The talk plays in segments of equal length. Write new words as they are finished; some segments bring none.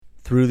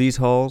Through these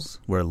halls,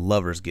 where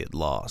lovers get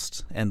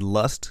lost and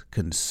lust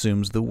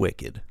consumes the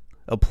wicked,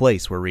 a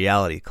place where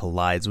reality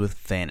collides with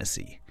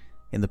fantasy,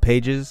 in the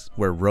pages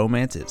where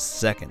romance is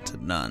second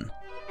to none.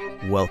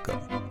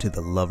 Welcome to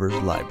the Lover's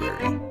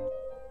Library.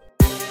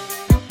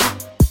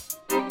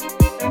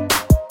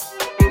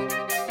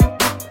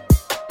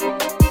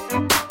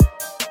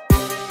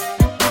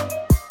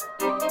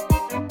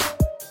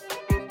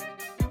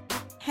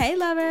 Hey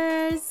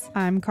lovers!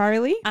 I'm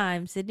Carly.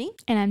 I'm Sydney.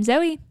 And I'm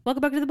Zoe.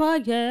 Welcome back to the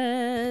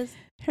podcast.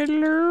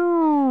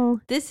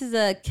 Hello. This is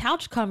a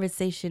couch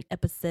conversation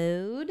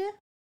episode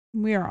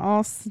We are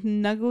all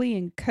snuggly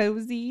and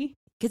cozy.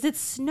 because it's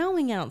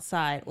snowing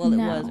outside. Well,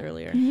 No. it was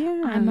earlier.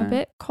 Yeah. I'm a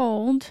bit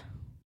cold,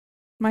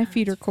 My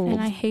feet are cold.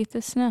 and I hate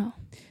the snow.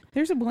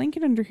 There's a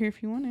blanket under here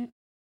if you want it.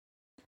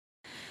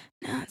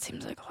 No, it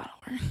seems like a lot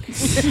of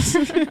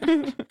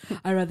work.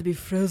 I'd rather be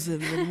frozen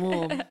than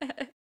warm.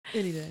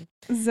 Any day.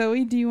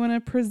 Zoe, do you want to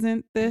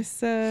present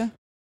this,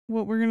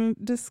 what we're going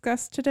to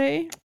discuss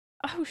today?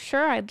 Oh,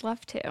 sure, I'd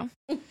love to.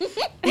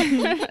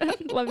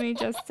 Let me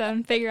just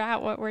figure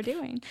out what we're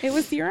doing. It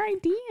was your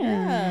idea.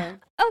 Yeah.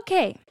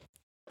 Okay,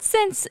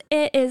 since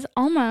it is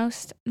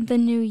almost the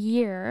new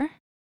year,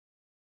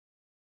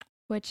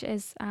 which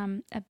is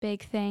a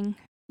big thing,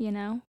 you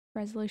know,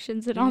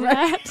 resolutions and all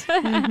that.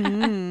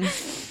 Mhm.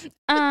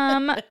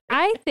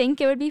 I think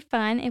it would be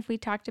fun if we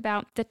talked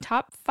about the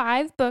top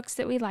 5 books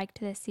that we liked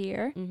this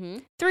year, Mm-hmm.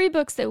 3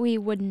 books that we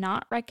would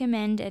not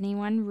recommend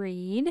anyone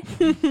read,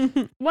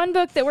 1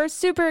 book that we're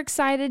super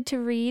excited to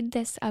read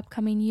this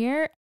upcoming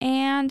year,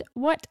 and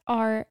what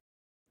our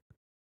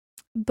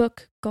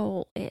book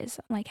goal is.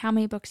 Like how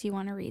many books you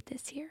want to read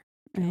this year.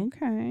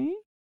 Okay.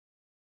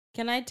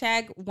 Can I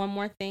tag one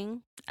more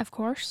thing? Of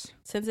course.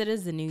 Since it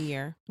is the new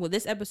year. Well,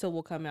 this episode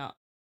will come out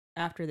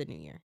after the new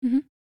year.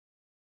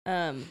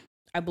 Mhm.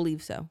 I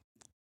believe so.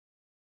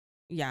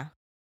 Yeah.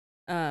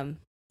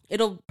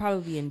 It'll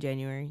probably be in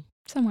January.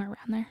 Somewhere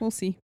around there. We'll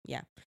see.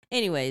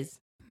 Anyways,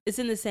 it's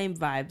in the same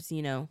vibes,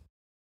 you know.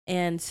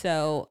 And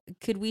so,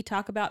 could we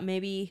talk about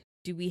maybe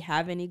do we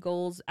have any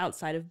goals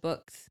outside of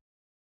books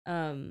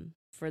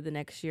for the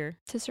next year?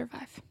 To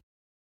survive.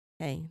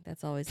 Hey,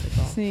 that's always the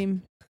goal.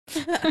 Same.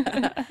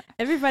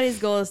 Everybody's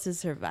goal is to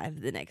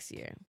survive the next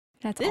year.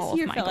 That's This all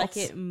year of my felt goals.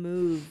 like it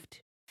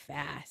moved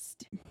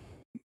fast.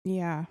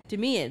 Yeah. To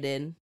me, it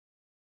did.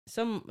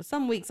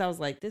 Some weeks I was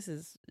like, this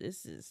is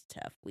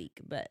tough week,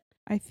 but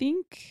I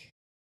think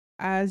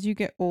as you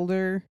get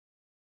older,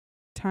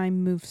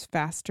 time moves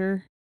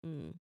faster,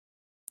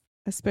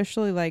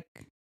 especially like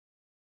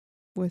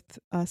with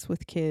us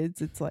with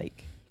kids. It's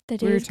like, The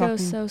we were days go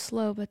talking- so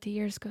slow, but the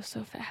years go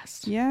so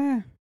fast.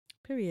 yeah.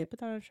 period. Put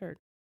that on a shirt.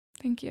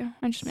 Thank you.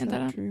 I just made so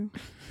that up. true.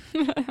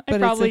 I But it's a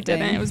probably thing.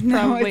 didn't. It was No,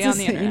 probably it's a on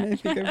the saying, internet. I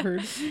think I've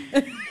heard.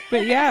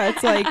 But yeah,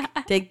 it's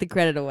like Take the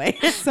credit away.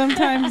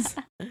 sometimes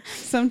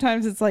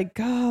it's like,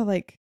 God,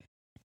 like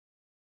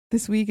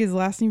this week is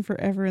lasting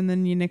forever. And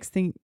then you next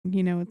thing,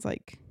 you know, it's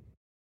like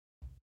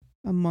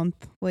a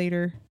month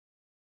later.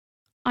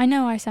 I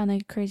know I sound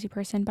like a crazy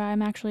person, but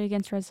I'm actually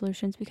against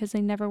resolutions because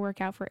they never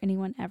work out for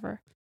anyone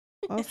ever.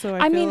 Also,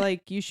 I I feel mean-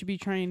 like you should be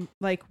trying,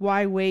 like,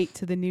 why wait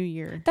to the new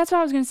year? That's what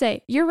I was going to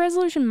say. Your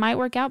resolution might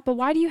work out, but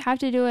why do you have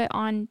to do it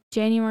on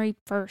January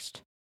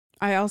 1st?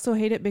 I also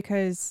hate it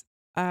because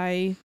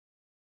I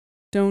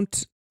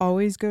don't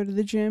always go to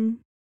the gym.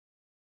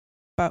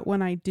 But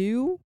when I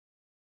do,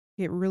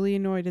 I get really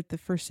annoyed at the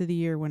first of the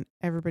year when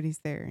everybody's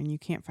there and you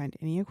can't find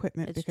any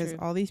equipment It's because true.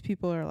 all these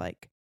people are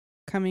like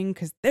coming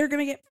because they're going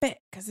to get fit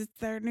because it's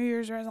their New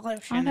Year's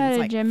resolution. I've And had it's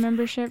a like, gym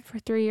membership for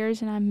 3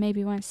 years and I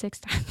maybe went 6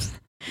 times.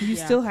 you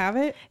Yeah. still have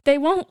it? They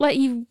won't let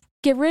you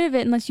get rid of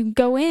it unless you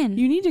go in.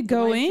 You need to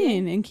go YMCA?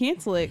 in and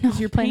cancel it because No,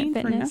 you're Planet paying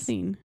for Fitness.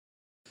 nothing.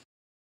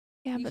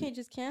 yeah, You but can't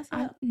just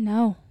cancel it.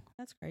 no.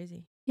 That's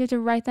crazy. You have to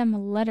write them a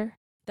letter.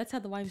 That's how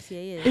the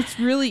YMCA is. It's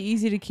really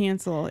easy to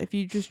cancel. If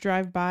you just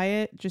drive by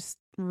it, just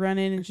run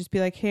in and just be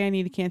like, hey, I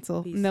need to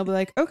cancel. Peace. And they'll be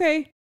like,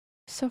 okay.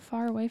 So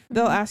far away from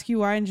They'll me. ask you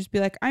why and just be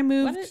like, I Why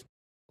moved. did,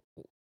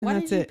 and why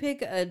that's did you it.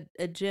 pick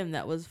a gym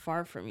that was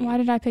far from you? Why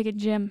did I pick a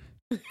gym?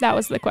 That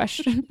was the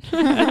question.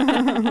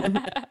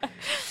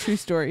 True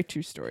story,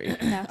 true story.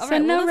 No, All so right,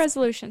 well, no let's-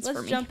 resolutions for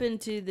Let's me. jump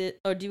into the.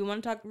 Oh, do you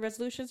want to talk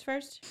resolutions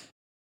first?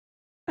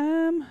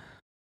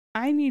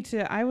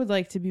 I would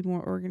like to be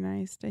more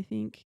organized, I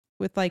think,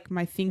 with like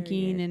my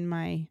thinking Period. and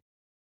my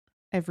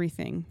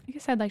everything. I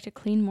guess I'd like to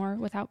clean more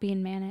without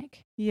being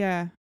manic.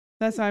 Yeah.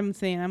 That's what I'm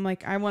saying. I'm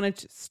like, I want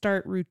to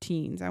start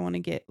routines. I want to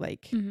get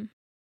like Mm-hmm.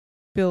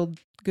 build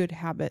good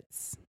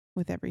habits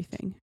with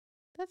everything.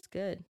 That's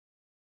good.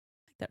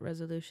 I like that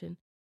resolution.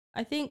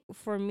 I think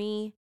for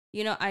me,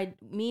 you know,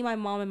 my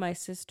mom and my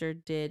sister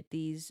did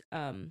these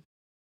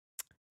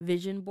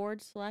vision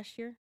boards last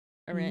year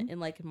around in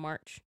like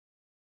March.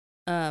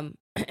 And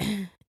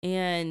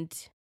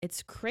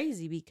it's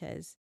crazy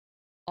because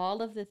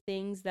all of the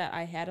things that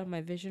I had on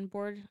my vision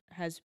board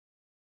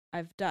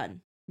I've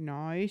done.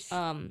 Nice.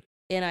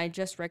 And I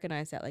just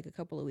recognized that like a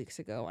couple of weeks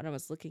ago when I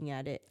was looking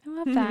at it. I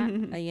love that.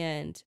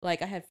 And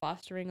like I had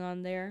fostering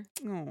on there,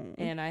 Oh,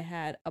 and I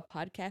had a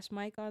podcast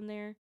mic on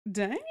there,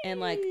 dang. and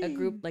like a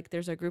group, like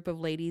there's a group of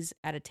ladies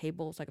at a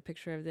table. It's like a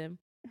picture of them,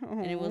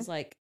 and it was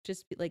like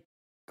just like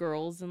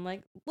girls and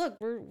like, look,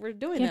 we're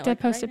doing You that. have to like,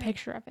 post right a now.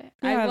 picture of it.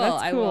 Yeah, I will.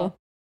 that's I cool. will.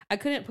 I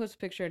couldn't post a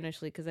picture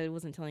initially because I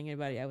wasn't telling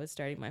anybody I was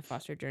starting my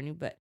foster journey,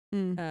 but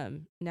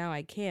now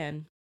I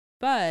can.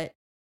 But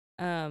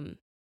and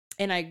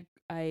I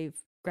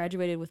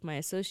graduated with my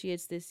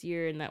associates this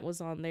year, and that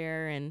was on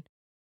there, and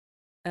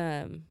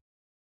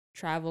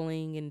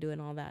traveling and doing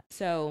all that.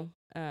 So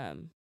I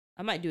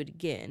might do it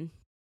again,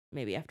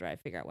 maybe after I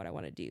figure out what I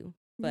want to do.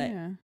 But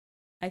yeah.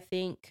 I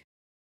think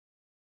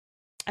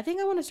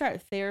I want to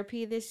start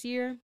therapy this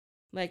year,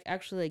 like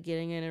actually like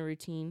getting in a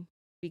routine,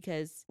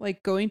 because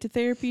Like going to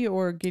therapy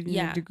or getting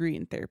Yeah. a degree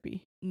in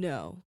therapy.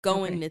 no,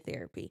 going Okay. to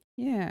therapy.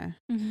 Yeah.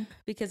 Mm-hmm.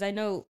 Because I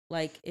know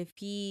like if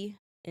he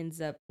ends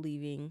up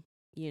leaving,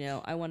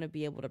 I want to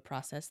be able to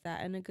process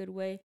that in a good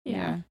way,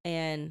 Yeah.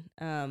 and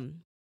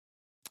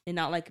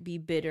not like be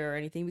bitter or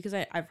anything, because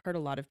I've heard a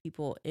lot of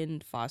people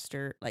in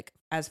foster, like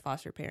as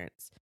foster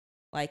parents,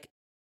 like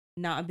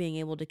not being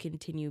able to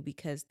continue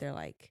because they're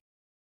like,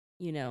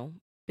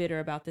 bitter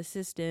about the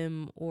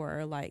system,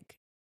 or like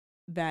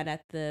bad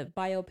at the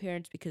bio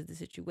parents because of the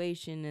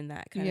situation and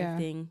that kind Yeah. of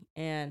thing.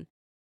 And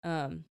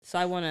so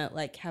I want to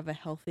like have a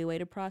healthy way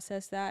to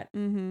process that,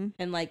 Mm-hmm.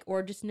 and like,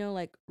 or just know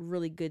like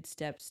really good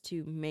steps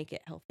to make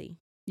it healthy.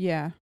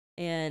 Yeah.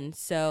 And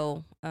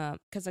so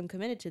because I'm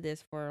committed to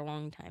this for a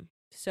long time,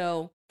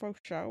 so For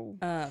sure.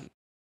 and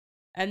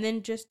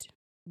then just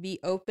be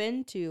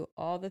open to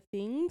all the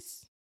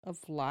things of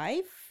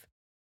life.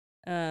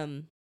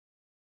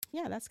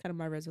 Yeah, that's kind of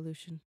my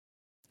resolution.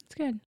 It's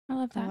good. I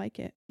love I that. like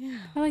it. Yeah.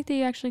 I like that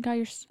you actually got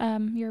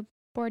your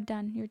board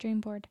done, your dream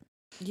board.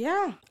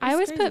 Yeah. I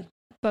always it's put crazy.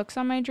 books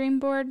on my dream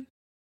board,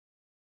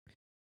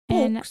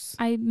 and Books.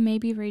 I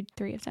maybe read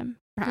 3 of them.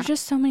 Ah. There's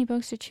just so many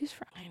books to choose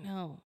from. I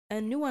know.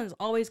 And new ones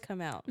always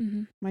come out.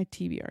 Mm-hmm. My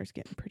TBR is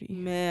getting pretty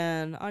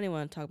Man, I don't even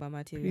want to talk about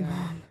my TV.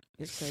 long.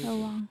 It's crazy. So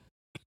long.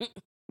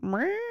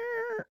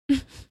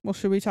 Well,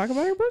 should we talk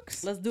about our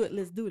books? Let's do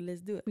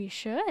it. We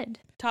should.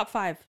 Top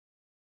 5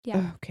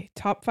 Yeah. Okay,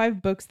 top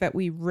 5 books that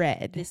we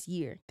read this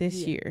year. this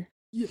Yeah. year.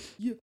 Yeah.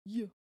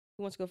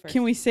 Who wants to go first?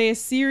 Can we say a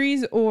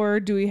series, or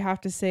do we have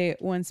to say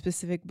one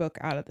specific book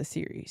out of the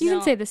series? You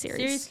can say the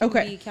series. Can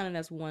Okay. be counted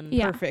as one.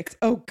 Yeah. Perfect.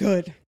 Oh,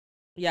 good.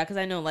 Yeah, because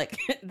I know like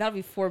that'll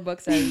be 4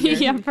 books out of a year.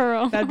 Yeah, for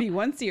real. That'd be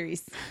one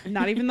series,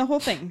 not even the whole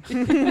thing.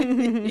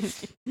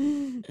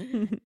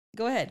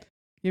 Go ahead.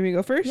 You want me to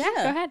go first? Yeah,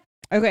 go ahead.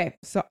 Okay,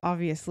 so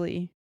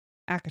obviously,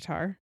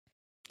 ACOTAR,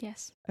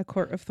 Yes. A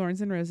Court of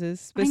Thorns and Roses.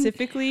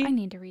 Specifically, I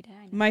need to read it.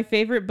 I know. my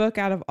favorite book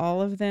out of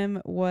all of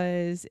them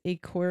was A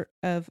Court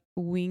of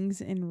Wings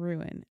and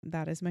Ruin.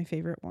 That is my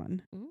favorite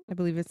one. Mm. I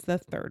believe it's the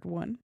third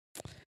one.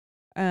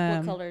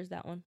 What color is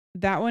that one?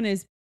 That one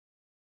is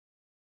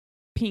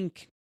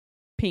pink.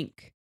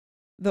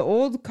 The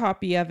old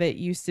copy of it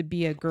used to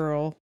be a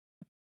girl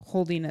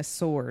holding a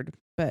sword,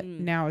 but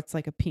now it's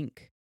like a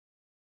pink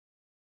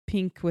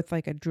with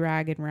like a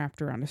dragon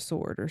wrapped around a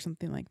sword or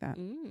something like that.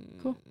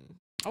 Cool.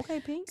 Okay,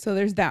 Pink. So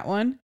there's that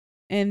one.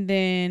 And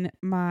then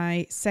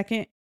my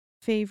second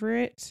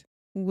favorite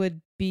would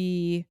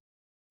be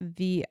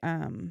the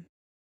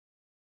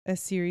a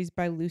series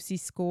by Lucy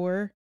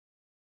Score,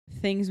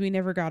 Things We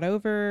Never Got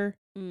Over,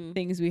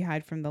 Things We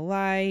Hide from the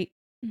Light,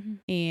 Mm-hmm.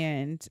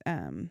 and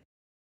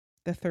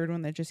the third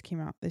one that just came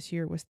out this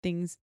year was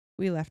Things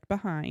We Left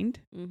Behind.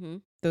 Mm-hmm.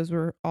 Those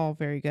were all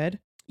very good.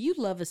 You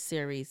love a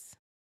series.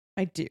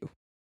 I do.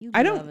 You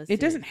I love don't. a It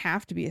doesn't series.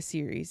 have to be a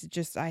series. It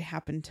just I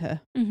happen to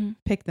Mm-hmm.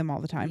 pick them all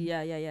the time.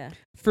 Yeah.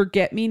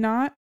 Forget Me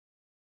Not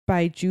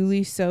by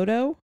Julie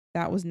Soto.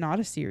 That was not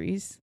a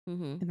series,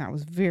 Mm-hmm. and that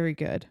was very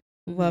good.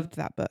 Mhm. Loved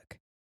that book.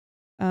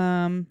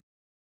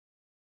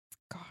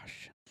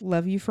 Gosh,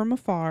 Love You From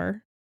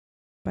Afar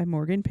by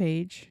Morgan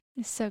Page.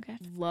 It's so good.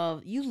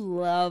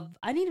 Love.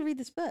 I need to read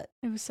this book.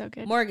 It was so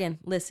good. Morgan,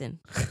 listen.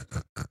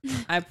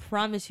 I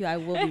promise you I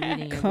will be reading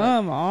your book.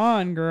 Come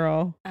on,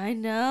 girl. I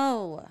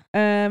know.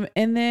 And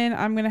then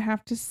I'm gonna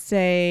have to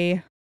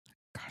say,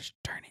 gosh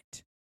darn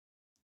it.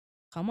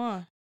 Come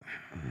on.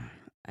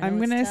 I I'm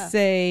know it's gonna tough.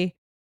 say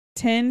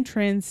 10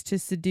 Trends to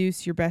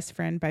Seduce Your Best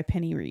Friend by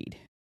Penny Reed.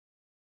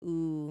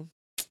 Ooh,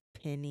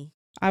 Penny.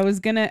 I was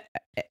gonna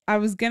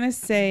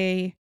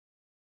say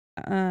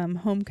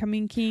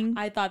Homecoming King,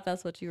 I thought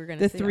that's what you were gonna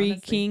the say. 3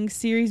 honestly. Kings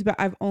series, but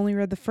I've only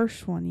read the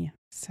first one yet.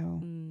 So,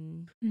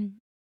 Mm,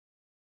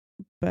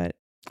 but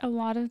A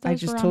lot of those I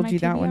just were on told my you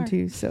that one TBR.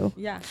 too. So,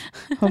 yeah.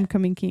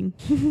 Homecoming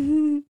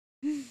King.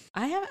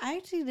 I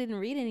actually didn't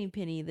read any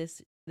Penny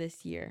this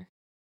year.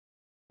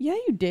 Yeah,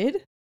 you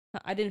did.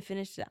 I didn't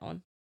finish that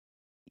one.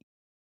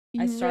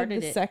 You I read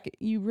started the it. second.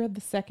 You read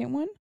the second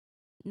one.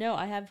 No,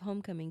 I have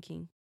Homecoming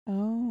King.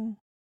 Oh,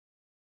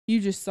 you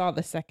just saw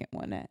the second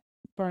one at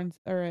Barnes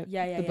or at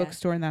Yeah, the yeah.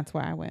 bookstore, and that's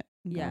why I went.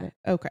 And got Yeah. it.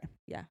 Okay.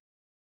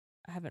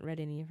 I haven't read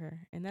any of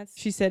her, and that's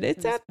She said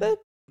it's Sounds at the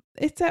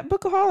it's at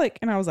Bookaholic.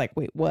 And I was like,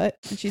 wait, what?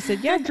 And she said,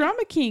 yeah,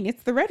 Drama King.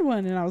 It's the red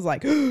one. And I was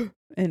like,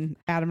 and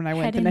Adam and I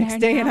went Head the in next there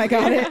day now. and I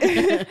got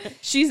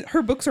it.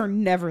 Her books are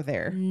never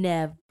there.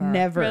 Never.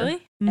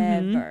 Really?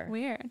 Mhm. Ever.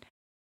 Weird.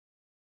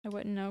 I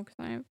wouldn't know because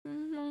I.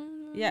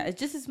 Yeah, it's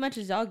just as much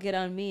as y'all get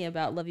on me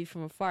about Love You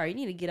From Afar. You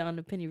need to get on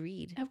to Penny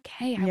Reed.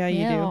 Okay, Yeah, I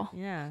you do. will.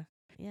 Yeah.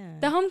 Yeah.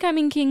 The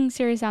Homecoming King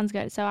series sounds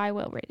good, so I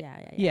will read it.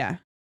 Yeah. Yeah.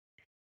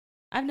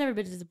 I've never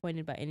been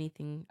disappointed by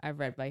anything I've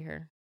read by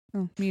her.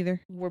 Oh, me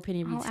either. Where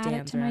Penny Reed I'll add it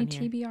stands to my around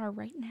here. TBR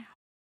right now.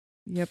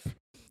 Yep.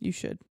 You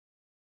should.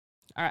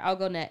 All right, I'll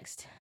go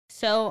next.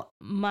 So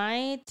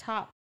my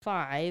top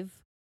 5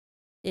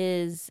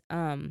 is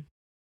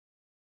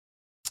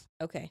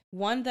okay,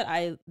 one that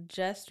I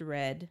just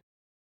read,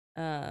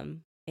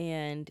 and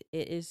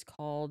it is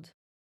called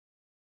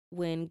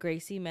When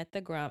Gracie Met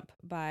the Grump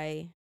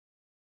by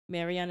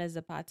Mariana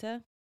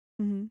Zapata.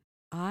 Mm-hmm.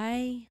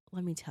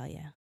 Let me tell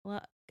you,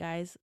 well,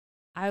 guys,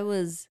 I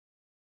was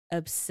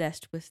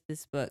obsessed with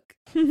this book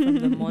from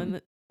the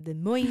moment The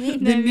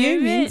moment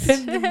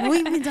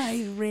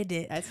I read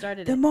it. I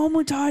started The it.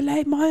 moment I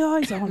laid my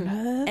eyes on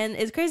her. And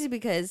it's crazy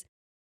because,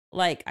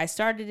 like, I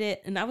started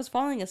it and I was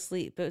falling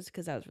asleep, but it was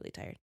because I was really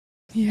tired.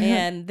 Yeah.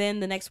 And then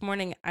the next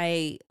morning,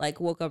 I, like,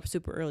 woke up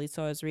super early,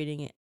 so I was reading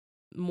it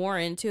more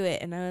into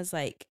it, and I was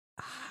like,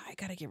 I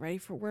gotta get ready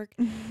for work.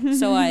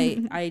 So I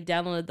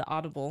downloaded the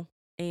Audible,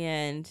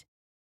 and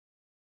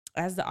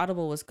as the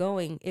Audible was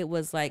going, it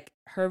was, like,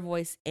 her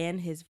voice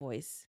and his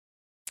voice.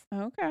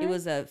 Okay. It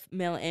was a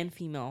male and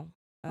female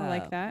I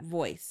like that.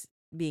 voice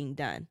being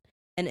done,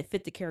 and it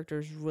fit the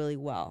characters really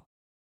well.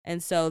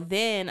 And so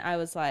then I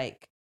was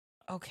like,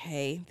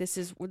 okay, this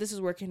is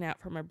working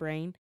out for my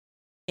brain.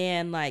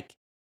 And like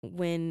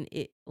when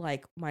it,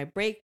 like, my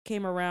break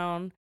came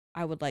around,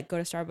 I would like go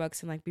to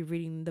Starbucks and like be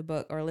reading the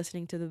book or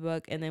listening to the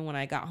book, and then when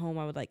I got home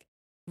I would like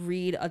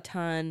read a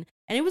ton.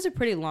 And it was a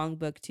pretty long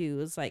book too.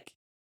 It was like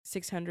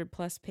 600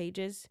 plus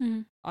pages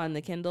Mhm. on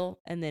the Kindle,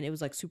 and then it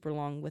was like super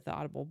long with the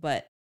Audible,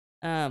 but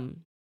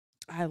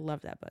I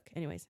love that book.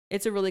 Anyways,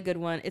 it's a really good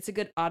one. It's a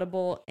good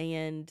Audible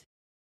and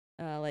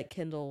like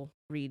Kindle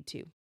read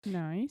too.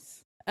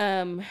 Nice.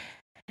 And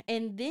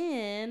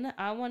then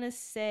I want to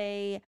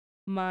say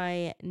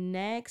my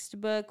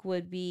next book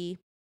would be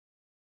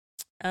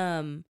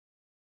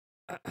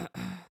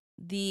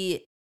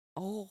the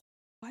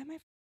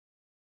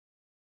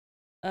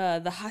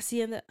the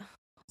Hacienda.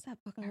 What's that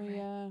book I read?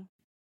 yeah.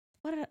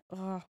 What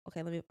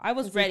did I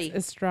was ready.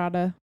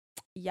 Estrada.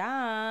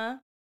 Yeah.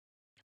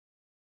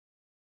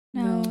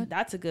 No,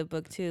 That's a good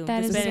book too.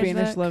 That The is a good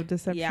Spanish book. Love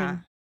Deception. Yeah.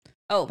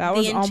 Oh, That The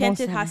was almost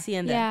Enchanted on-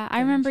 Hacienda. yeah, I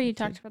remember you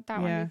Enchanted. talked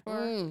about that Yeah.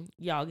 one before.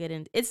 Y'all get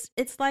in. It's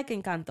like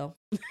Encanto.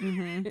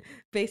 Mm-hmm.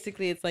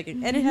 Basically, it's like,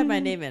 and it had my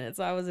name in it,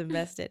 so I was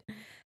invested.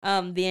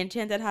 The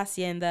Enchanted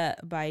Hacienda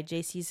by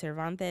J.C.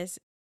 Cervantes,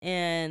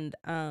 and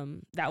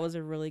that was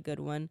a really good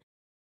one.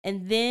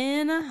 And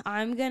then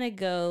I'm gonna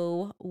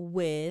go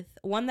with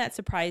one that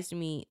surprised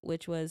me,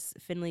 which was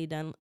Finley.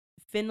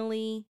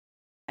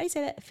 How do you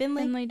say that?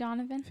 Finley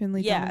Donovan.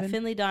 Finley Yeah, Donovan.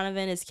 Finley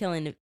Donovan is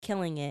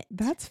killing it.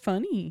 That's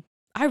funny.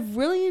 I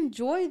really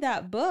enjoyed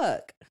that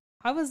book.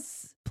 I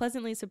was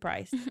pleasantly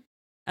surprised.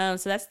 So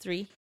that's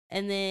 3.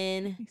 And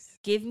then Nice.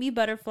 Give Me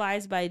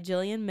Butterflies by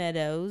Jillian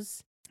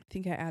Meadows. I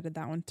think I added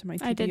that one to my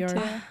TBR. I did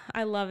too.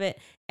 I love it.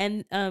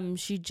 And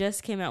she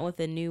just came out with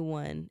a new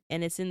one,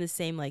 and it's in the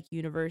same like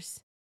universe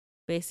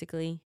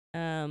basically.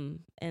 And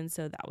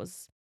so that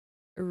was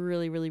a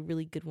really, really,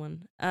 really good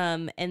one.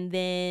 And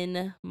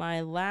then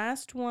my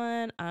last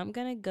one, I'm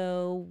going to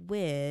go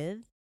with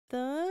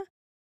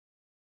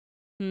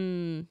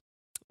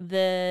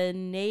the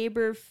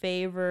Neighbor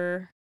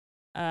Favor.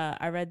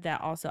 I read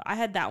that also. I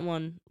had that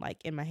one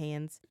like in my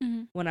hands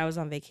Mhm. when I was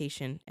on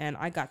vacation, and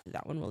I got through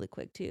that one really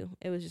quick too.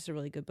 It was just a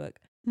really good book.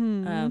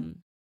 Hmm.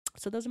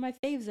 So those are my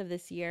faves of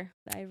this year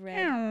that I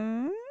read.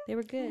 Aw. They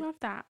were I good. love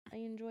that. I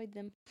enjoyed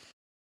them.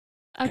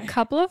 A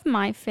couple of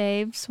my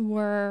faves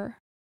were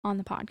on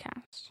the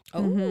podcast.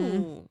 Oh,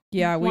 Mhm.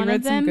 Yeah, we One read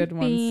of them some good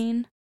ones.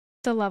 being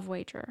The Love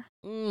Wager.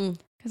 mm.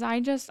 Because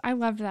I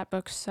loved that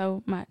book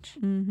so much.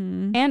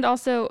 Mm-hmm. And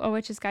also A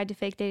Witch's Guide to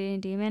Fake Dating a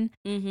Demon.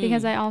 Mhm.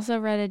 Because I also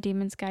read A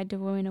Demon's Guide to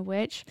Wooing a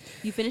Witch.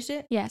 You finished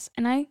it? Yes,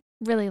 and I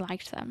really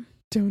liked them.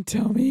 Don't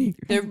tell me.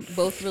 They're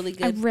both really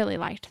I good. really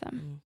liked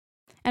them. Mm.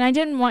 And I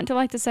didn't want to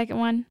like the second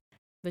one,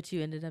 But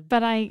you ended up.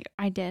 but I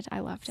did.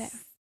 I loved it.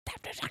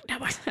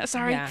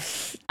 Sorry. Yeah.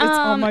 It's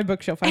on my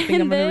bookshelf. I think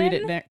I'm and going to read it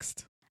then-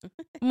 next.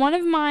 One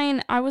of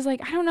mine, I was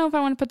like, I don't know if I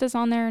want to put this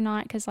on there or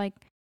not, because like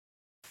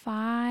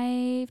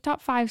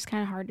top 5 is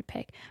kind of hard to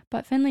pick.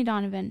 But Finley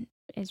Donovan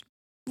is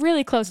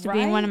really close to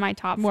being one of my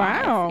top 5.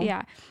 Wow.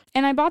 Yeah.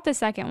 And I bought the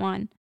second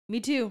one, Me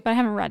too. but I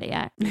haven't read it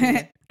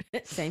yet.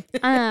 Same.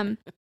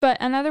 But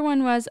another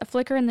one was A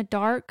Flicker in the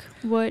Dark,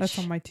 which That's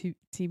on my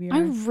TBR. I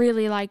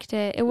really liked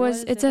it. What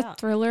is It's it a about?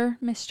 thriller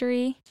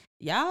mystery.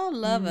 Y'all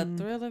love a Mm.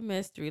 thriller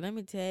mystery. Let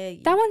me tell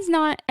you. That one's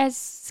not as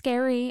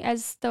scary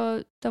as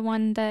the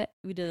one that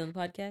we did on the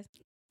podcast.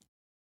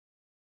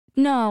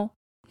 no.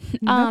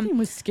 Nothing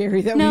was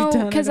scary that we've No,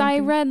 done. because don't I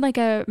think. read like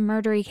a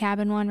murdery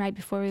cabin one right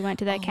before we went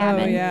to that Oh,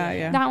 cabin. Oh,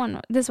 yeah. That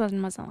one, this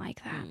one wasn't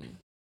like that. Mm.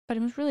 But it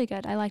was really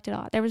good. I liked it a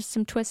lot. There was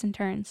some twists and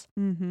turns.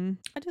 Mm-hmm.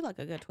 I do like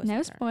a good twist. No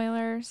and turn.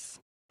 spoilers.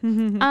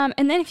 Mm-hmm.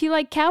 And then if you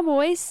like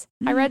cowboys,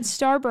 I read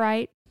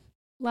Starbright.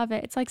 Love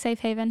it. It's like Safe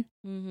Haven,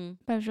 Mm-hmm.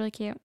 but it was really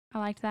cute. I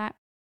liked that.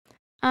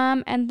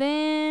 And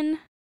then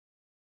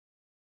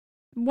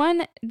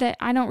one that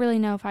I don't really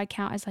know if I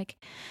count as like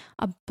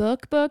a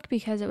book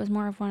because it was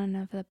more of one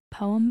of the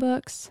poem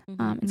books.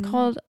 It's Mhm.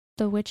 called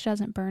The Witch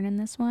Doesn't Burn in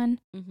this one.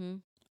 Mm-hmm.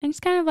 And it's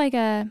kind of like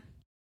a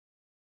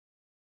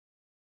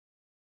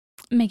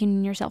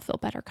making yourself feel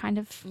better kind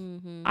of.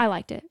 Mm-hmm. I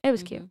liked it. It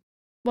was cute.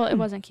 Well, it Hmm.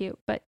 wasn't cute,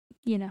 but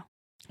you know,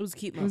 It was a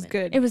cute It was moment.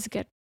 good. it was a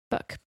good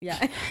book.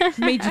 Yeah.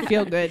 Made you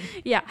feel good.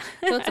 Yeah.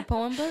 So it's a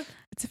poem book?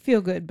 It's a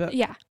feel good book.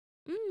 Yeah,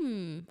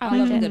 I I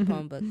love liked a it. good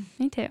poem book.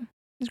 me too. It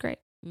was great.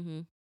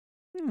 Mm-hmm.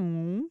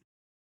 Aw.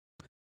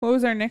 What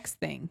was our next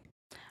thing?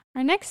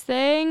 Our next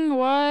thing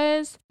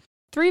was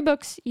 3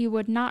 books you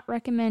would not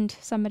recommend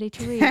somebody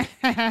to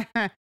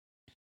read.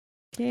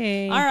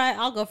 Okay. All right,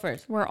 I'll go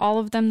first. Were all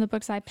of them the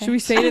books I picked? Should we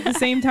say it at the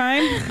same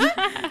time?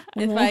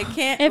 If I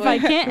can't, If I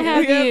can't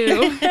have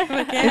you. if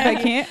I If I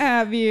can't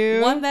have you.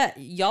 One that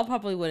y'all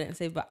probably wouldn't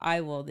say, but I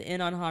will. The Inn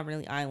on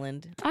Haverly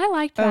Island. I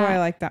liked Oh, that. I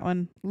like that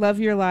one. Love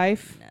Your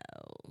Life.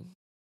 No.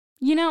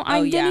 You know, I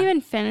Oh, didn't yeah.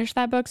 even finish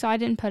that book, so I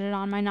didn't put it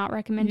on my not You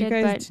recommended,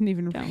 guys but didn't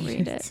even don't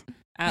read it.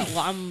 Well,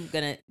 I'm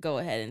gonna go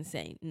ahead and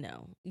say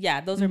no.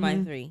 Yeah, those are my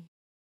Mhm. 3.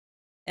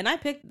 And I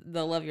picked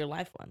the Love Your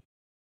Life one.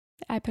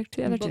 I picked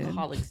the other did. two.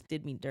 Bookaholics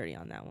did me dirty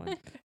on that one.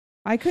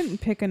 I couldn't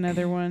pick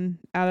another one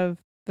out of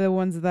the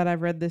ones that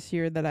I've read this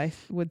year that I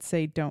would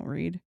say don't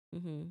read.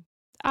 Mm-hmm.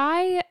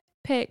 I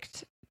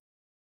picked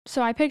If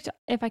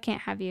I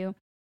Can't Have You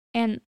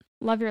and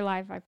Love Your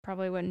Life. I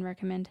probably wouldn't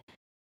recommend,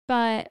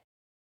 but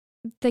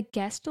The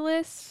Guest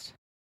List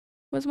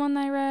was one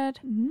that I read.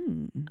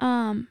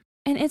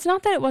 And it's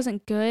not that it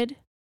wasn't good.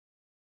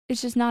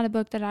 It's just not a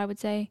book that I would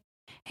say,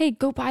 hey,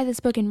 go buy this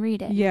book and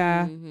read it.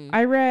 Yeah. Mm-hmm.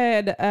 I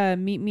read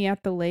Meet Me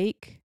at the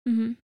Lake,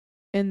 Mm-hmm.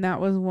 and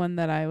that was one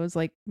that I was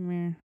like,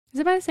 meh. Is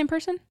it by the same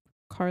person?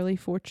 Carly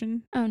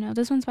Fortune. Oh no,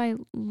 this one's by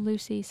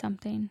Lucy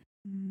something.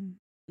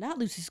 Not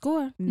Lucy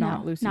Score. Not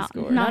No, Lucy not-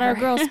 Score. not Not our her.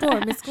 girl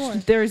Score, Miss Score.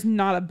 There's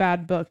not a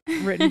bad book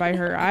written by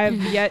her. I have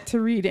yet to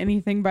read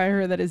anything by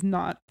her that is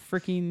not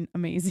freaking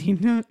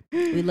amazing.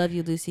 We love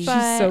you, Lucy. But-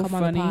 She's so Come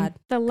on the funny. pod.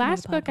 The on the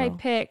last pod, book I girl.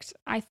 picked,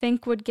 I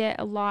think, would get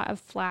a lot of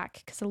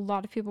flack because a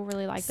lot of people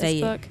really like Say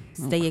this it. book.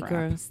 Stay it, crap.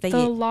 girl. Stay The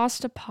it.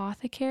 Lost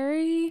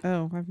Apothecary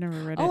Oh, I've never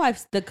read Oh,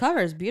 it. the cover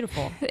is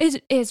beautiful.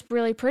 is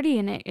really pretty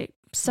and it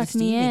sucked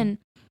me in.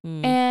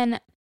 Mm.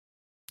 And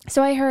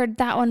so I heard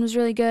that one was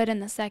really good,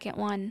 and the second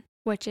one,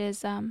 which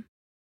is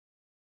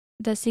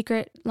The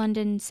Secret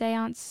London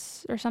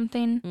Seance or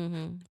something.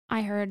 Mm-hmm.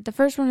 I heard the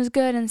first one was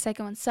good and the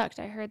second one sucked.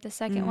 I heard the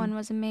second Mm. one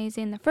was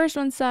amazing. The first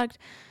one sucked.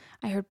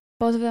 I heard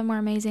both of them were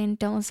amazing.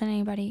 Don't listen to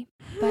anybody.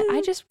 But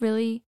I just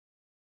really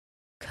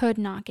could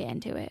not get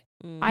into it.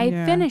 I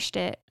Yeah. finished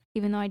it,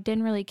 even though I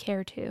didn't really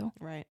care to.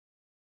 Right.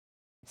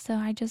 So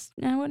I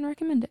wouldn't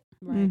recommend it.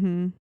 Right.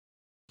 Mm-hmm.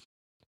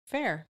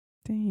 Fair.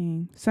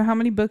 Dang. So how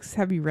many books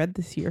have you read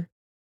this year?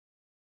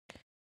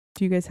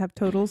 Do you guys have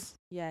totals?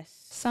 Yes.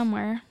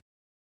 Somewhere.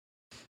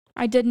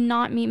 I did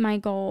not meet my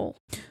goal.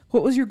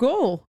 What was your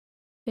goal?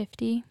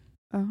 50.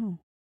 Oh.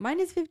 Mine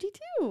is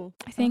 52.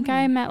 I think Oh.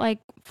 I'm at like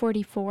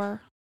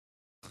 44.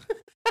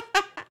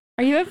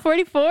 Are you at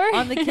 44?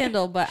 On the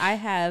Kindle, but I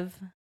have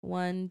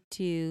 1,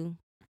 2,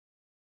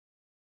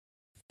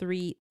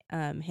 3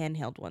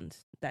 handheld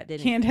ones that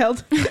didn't.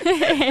 Handheld.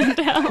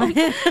 Handheld.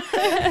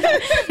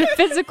 The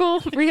physical,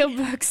 real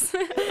books.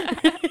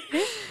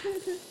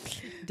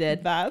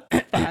 Dead. That's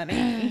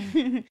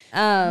funny.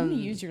 I'm gonna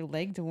use your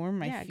leg to warm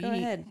my yeah, feet. go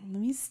ahead.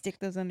 Let me stick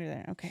those under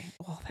there. Okay.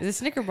 Oh, The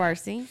Snicker bar,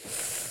 see?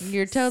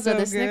 Your toes are So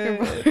the Snicker good.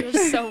 bar. It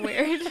was so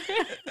weird.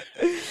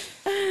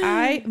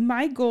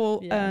 my goal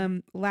Yeah.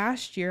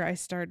 last year I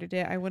started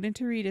it. I wanted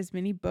to read as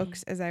many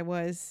books as I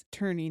was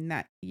turning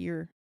that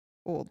year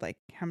old, like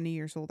how many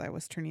years old I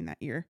was turning that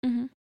year.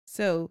 Mhm.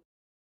 So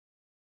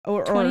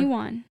or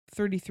 21.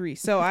 33.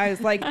 So I was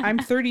like I'm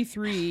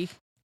 33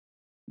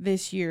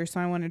 this year, so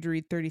I wanted to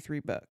read 33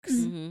 books.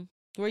 Mhm. Mm-hmm.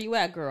 Where you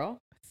at, girl?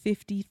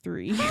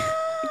 53.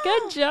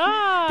 Good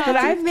job. But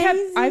That's I've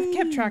kept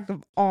amazing. track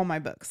of all my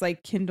books,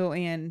 like Kindle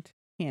and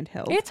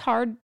handheld. It's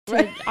hard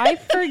to, I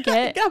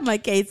forget. Got my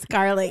Kate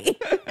Scarlett.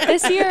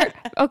 This year,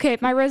 okay,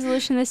 my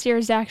resolution this year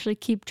is to actually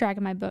keep track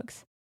of my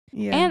books.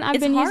 yeah. And I've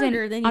It's been harder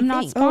using, than you I'm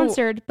not think.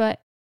 sponsored,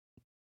 but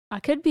I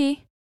could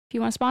be. If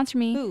you want to sponsor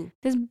me, Who?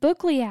 this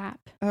Bookly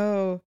app.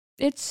 oh,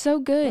 It's so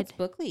good.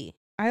 What's Bookly?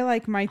 I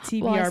like my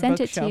TBR Well, I sent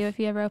it bookshelf. to you if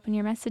you ever open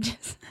your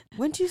messages.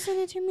 When'd you send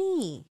it to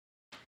me?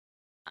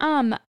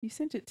 You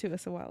sent it to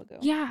us a while ago.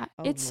 Yeah,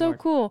 Oh, it's so Lord.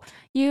 cool.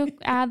 You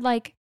add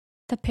like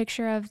the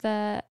picture of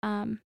the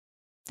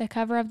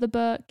cover of the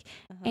book.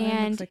 Uh-huh. Mine looks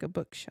and- like a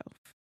bookshelf.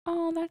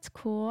 Oh, that's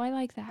cool. I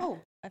like that. Oh,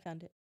 I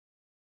found it.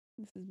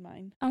 This is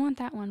mine. I want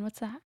that one. What's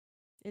that?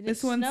 It This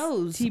is one's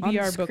snows on the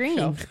TBR screen.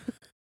 bookshelf.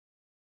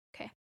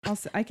 Okay.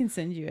 I can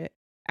send you it.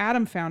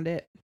 Adam found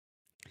it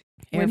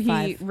Air when he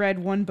 5. read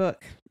one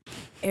book.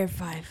 Air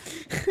 5.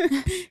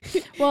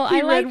 Well,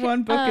 he I read like,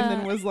 one book and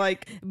then was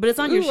like, But it's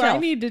on your "Ooh, shelf. I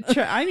need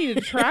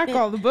to track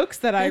all the books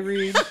that I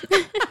read."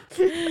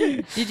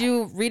 Did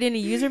you read any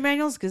user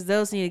manuals? Because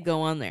those need to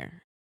go on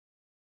there.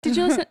 Did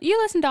you listen? You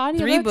listened to audiobooks?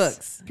 3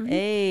 books. Three-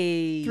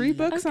 Hey. 3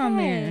 books on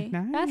there. Okay.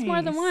 Nice. That's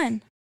more than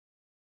one.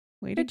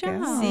 Way Good to go.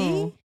 job.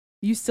 See?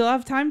 You still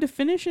have time to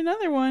finish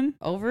another one.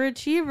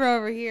 Overachiever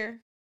over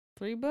here.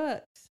 3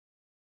 books.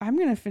 I'm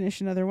gonna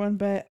finish another one,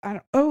 but I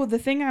don't. Oh, the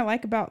thing I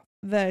like about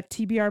the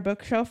TBR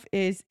bookshelf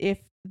is if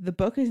the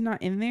book is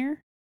not in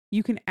there,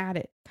 you can add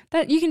it.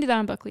 That you can do that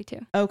on Bookly too.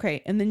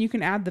 Okay, and then you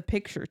can add the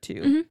picture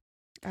too. Mhm.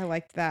 I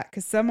liked that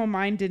because some of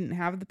mine didn't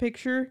have the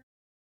picture,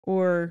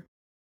 or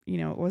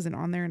it wasn't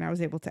on there, and I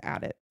was able to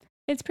add it.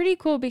 It's pretty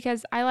cool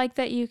because I like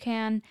that you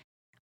can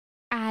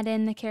add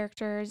in the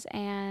characters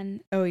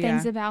and Oh yeah,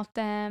 things about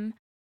them.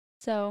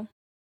 So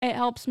it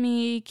helps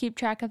me keep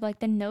track of like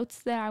the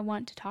notes that I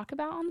want to talk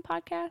about on the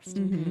podcast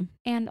Mhm.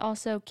 and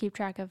also keep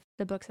track of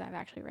the books that I've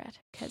actually read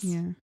because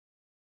yeah.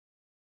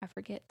 I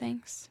forget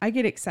things. I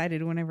get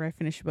excited whenever I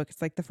finish a book.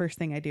 It's like the first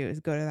thing I do is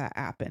go to that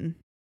app and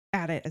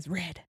add it as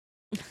read.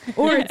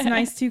 Or it's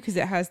nice too because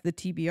it has the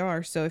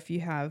TBR. So if you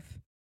have,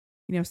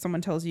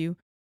 someone tells you,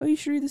 "Oh, you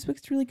should read this book.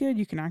 It's really good,"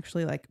 you can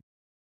actually like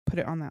put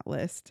it on that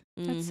list.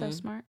 That's so Mhm.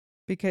 smart.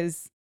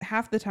 Because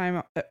half the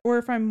time, or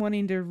if I'm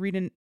wanting to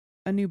read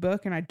a new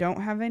book and I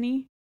don't have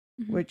any,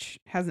 Mhm. which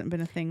hasn't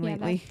been a thing Yeah,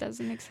 lately, that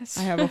doesn't exist.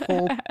 I have a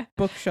whole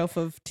bookshelf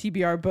of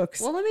TBR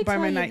books Well, let me by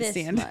tell my you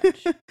nightstand.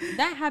 this much.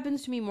 That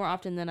happens to me more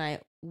often than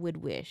I would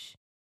wish.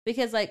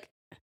 Because, like,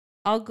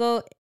 I'll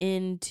go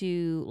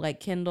into, like,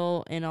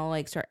 Kindle and I'll,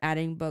 like, start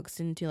adding books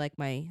into, like,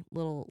 my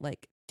little,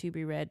 like, to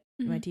be read,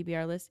 my Mhm.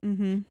 TBR list.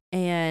 Mm-hmm.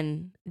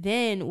 And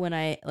then when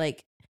I,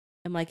 like,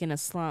 am, like, in a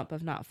slump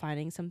of not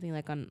finding something,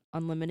 like, on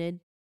Unlimited,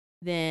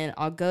 then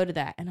I'll go to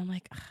that. And I'm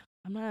like, "Ugh,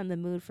 I'm not in the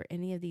mood for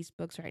any of these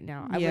books right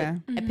now. Yeah.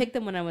 I picked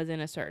them when I was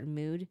in a certain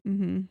mood.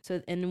 Mm-hmm.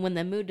 So, and when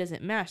the mood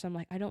doesn't match, I'm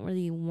like, I don't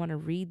really want to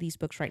read these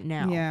books right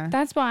now. Yeah.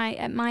 That's why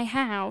at my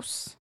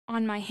house,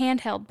 on my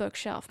handheld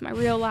bookshelf, my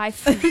real life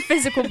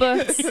physical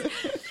books,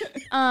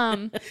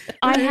 I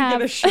We're gonna have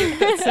get a shirt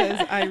that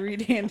says "I read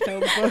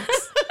handheld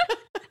books."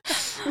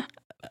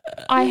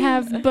 I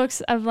have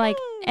books of like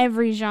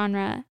every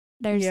genre.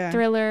 There's Yeah.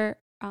 thriller,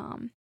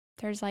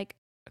 there's like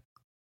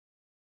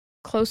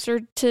closer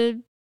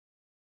to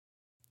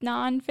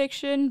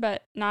nonfiction,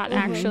 but not Mhm.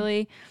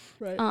 actually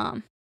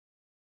Right.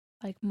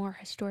 like more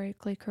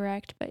historically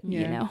correct, but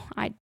Yeah.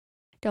 I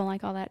don't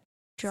like all that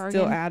jargon.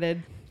 Still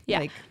added. Yeah.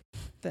 Like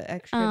the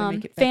extra to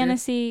make it better.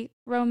 Fantasy,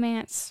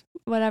 romance,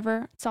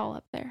 whatever, it's all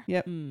up there.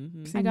 Yep.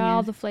 Mm-hmm. I Same got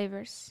all here. the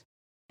flavors.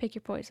 Pick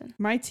your poison.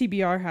 My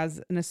TBR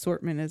has an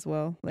assortment as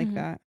well, like Mhm.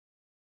 that.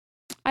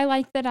 I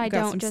like that I Got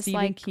don't some just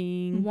Stephen like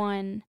King.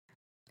 one,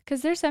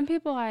 because there's some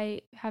people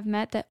I have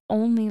met that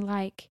only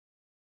like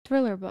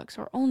thriller books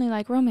or only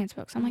like romance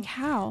books. I'm like,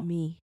 how?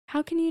 Me.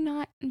 How can you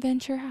not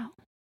venture out?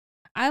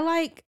 I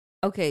like,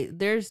 okay,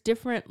 there's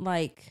different,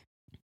 like,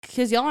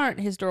 because y'all aren't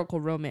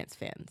historical romance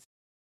fans.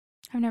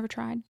 I've never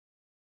tried.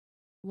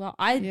 Well,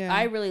 Yeah.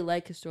 I really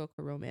like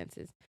historical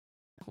romances.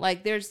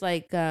 Like, there's,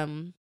 like,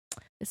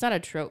 it's not a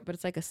trope, but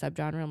it's like a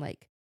subgenre,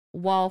 like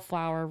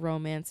wallflower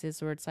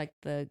romances, where it's like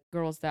the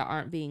girls that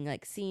aren't being,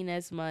 like, seen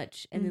as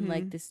much. And then,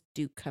 like, Mhm. this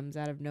dude comes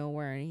out of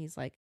nowhere and he's,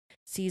 like,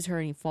 sees her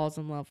and he falls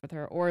in love with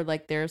her. Or,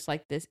 like, there's,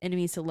 like, this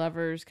enemies to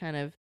lovers kind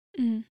of.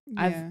 Mhm.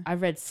 Yeah.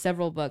 I've read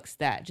several books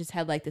that just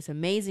had like this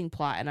amazing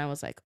plot and I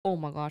was like, "Oh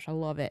my gosh, I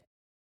love it."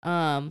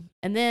 And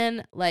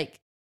then like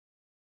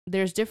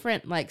there's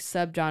different like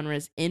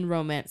subgenres in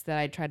romance that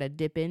I try to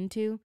dip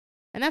into.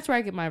 And that's where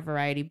I get my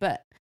variety,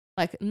 but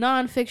like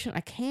nonfiction,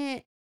 I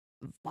can't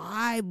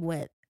vibe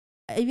with.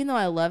 Even though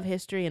I love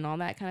history and all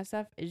that kind of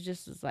stuff, it's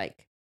just is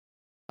like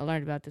I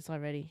learned about this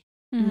already.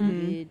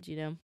 Mhm. Did, you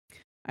know?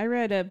 I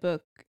read a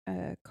book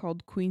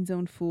called Queen's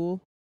Own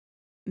Fool,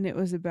 and it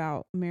was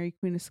about Mary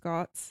Queen of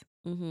Scots.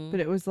 Mm-hmm. But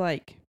it was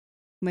like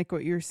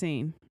what you were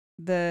saying.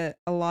 A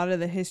lot of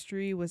the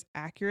history was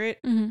accurate,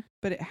 Mhm.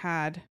 but it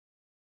had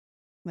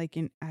like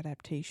an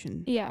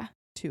adaptation Yeah.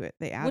 to it.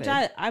 They added,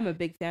 Which I'm a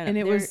big fan and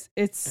of.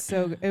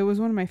 it was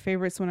one of my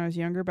favorites when I was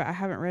younger, but I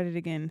haven't read it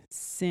again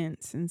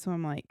since, and so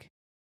I'm like,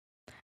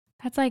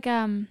 That's like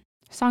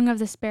Song of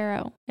the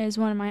Sparrow is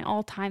one of my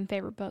all-time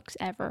favorite books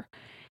ever.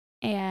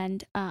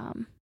 And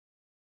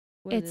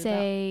it's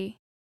a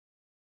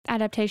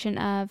adaptation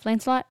of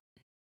Lancelot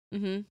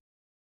Mm-hmm.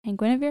 and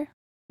Guinevere,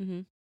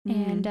 Mm-hmm.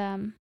 and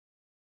mhm.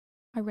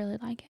 I really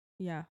like it.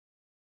 Yeah.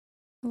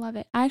 I love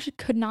it. I actually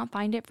could not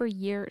find it for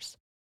years,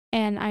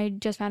 and I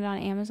just found it on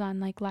Amazon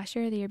like last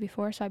year or the year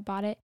before, so I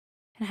bought it,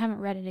 and I haven't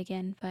read it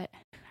again, but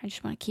I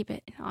just want to keep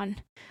it on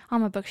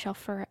my bookshelf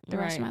for the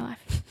rest of Right. my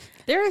life.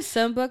 There are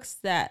some books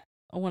that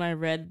when I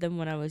read them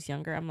when I was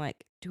younger, I'm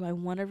like, do I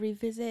want to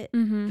revisit?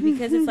 Mm-hmm.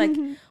 Because it's like,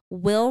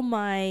 will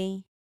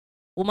my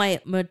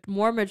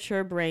more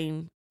mature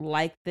brain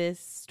like this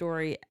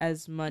story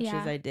as much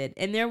Yeah. as I did?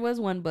 And there was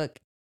one book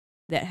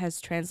that has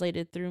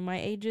translated through my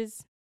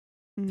ages,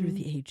 through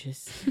the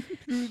ages.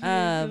 Through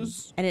the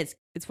ages. And it's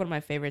one of my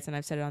favorites, and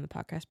I've said it on the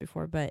podcast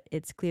before, but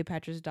it's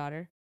Cleopatra's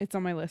Daughter. It's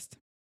on my list.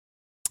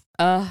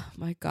 Oh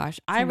my gosh.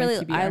 I on my I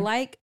TBR.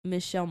 like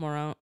Michelle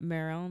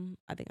Maron.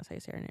 I think that's how you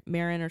say her name.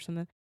 Marin or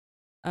something.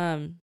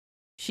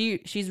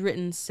 She's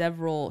written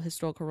several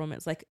historical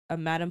romance, like a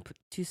Madame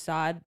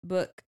Tussaud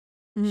book.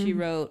 She Mhm.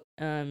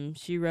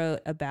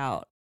 wrote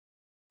about,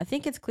 I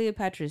think it's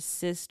Cleopatra's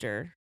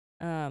sister,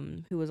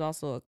 who was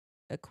also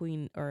a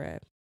queen or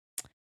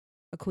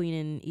a queen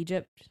in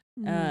Egypt.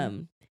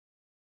 Mhm.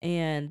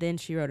 And then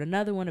she wrote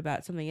another one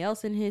about something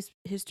else in his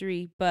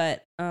history,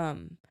 but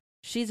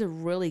she's a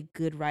really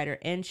good writer,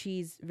 and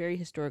she's very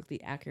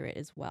historically accurate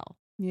as well.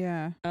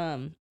 Yeah.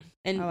 And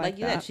I like like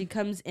you said, that. she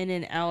comes in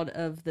and out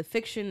of the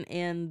fiction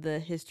and the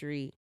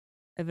history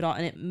of it all,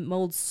 and it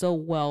molds so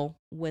well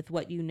with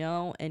what you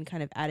know, and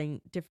kind of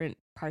adding different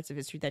parts of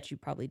history that you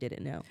probably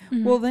didn't know.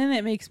 Mhm. Well, then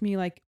it makes me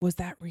like, was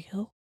that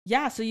real?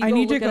 Yeah, so you I go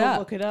need to look go it up.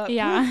 look it up.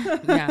 Yeah.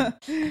 Yeah.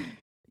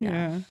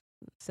 Yeah.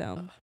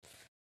 So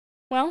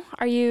Well,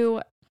 are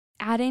you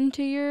adding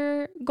to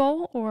your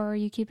goal or are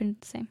you keeping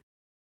it the same?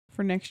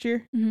 For next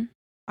year, Mhm.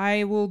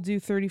 I will do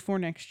 34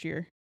 next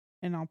year,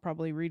 and I'll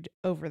probably read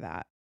over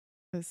that,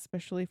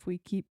 especially if we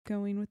keep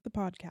going with the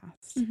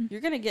podcast. Mhm.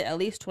 you're gonna get at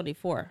least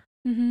 24.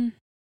 Mhm.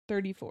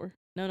 34.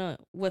 No,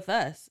 with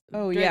us.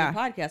 Oh, during yeah. the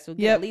podcast, we'll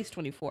get Yep. at least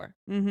 24.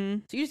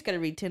 Mm-hmm. So you just gotta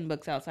read 10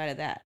 books outside of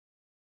that.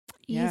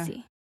 Yeah.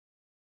 Easy.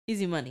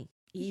 Easy money.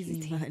 Easy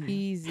Easy. money.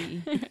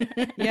 Easy.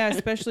 Yeah,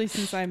 especially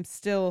since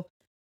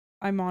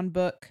I'm on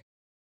book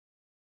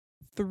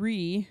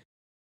 3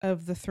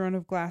 of the Throne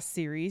of Glass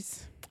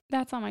series,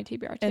 That's on my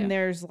TBR too. and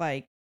there's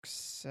like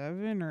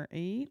 7 or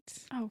 8.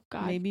 oh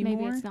God, maybe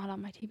maybe more. it's not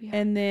on my TBR.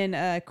 And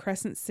then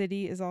Crescent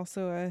City is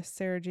also a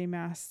Sarah J.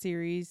 Maas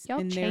series. Y'all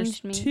and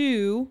changed me. there's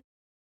 2.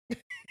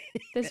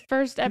 This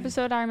first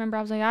episode, I remember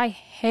I was like, I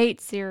hate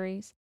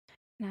series.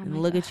 And I'm And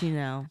like, look at "Ugh." you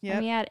now. Let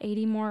me add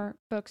 80 more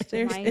books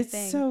to my It's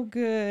thing. so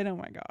good. Oh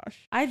my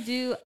gosh. I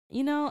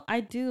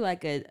do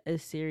like a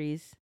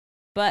series,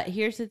 but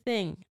here's the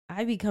thing.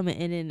 I be coming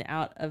in and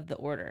out of the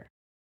order.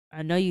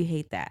 I know you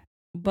hate that,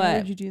 Why but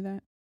would you do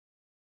that?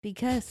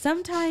 because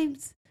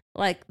sometimes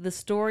like the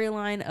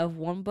storyline of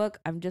one book,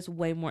 I'm just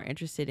way more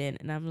interested in,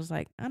 and I'm just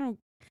like, I don't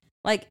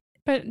like,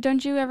 But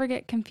don't you ever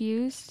get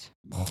confused?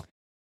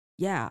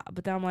 yeah,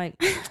 but then I'm like,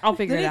 I'll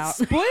figure Then it out.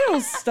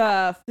 spoils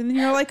stuff. And then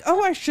you're like,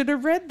 oh, I should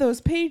have read those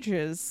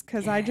pages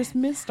because I just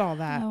missed all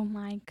that. Oh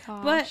my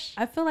gosh.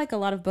 But I feel like a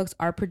lot of books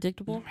are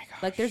predictable. Oh my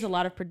gosh. Like there's a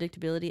lot of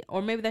predictability,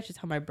 or maybe that's just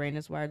how my brain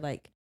is wired.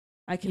 Like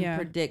I can Yeah.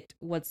 predict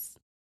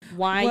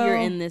why you're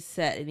Well, in this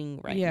setting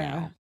right yeah.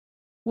 now.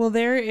 Well,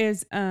 there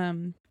is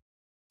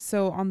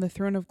so on the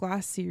Throne of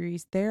Glass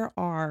series, there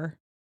are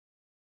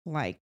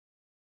like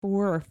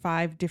 4 or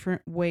 5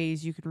 different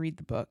ways you can read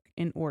the book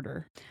in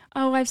order.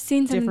 oh, I've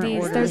seen some of Different these.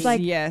 orders. There's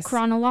like yes.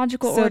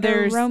 chronological So order,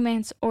 there's-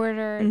 romance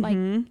order. Like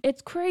Mhm.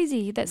 it's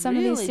crazy that some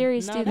of these Really?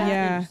 series No, do that's that.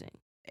 Yeah. interesting.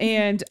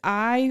 And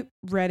I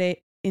read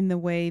it in the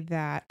way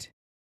that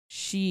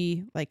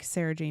she, like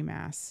Sarah J.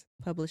 Maas,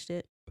 Published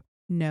it.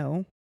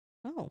 know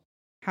Oh,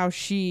 how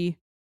she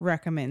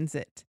recommends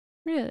it.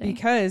 Really?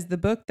 Because the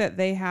book that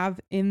they have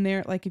in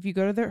there, like if you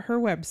go to her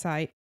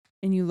website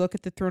and you look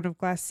at the Throne of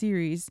Glass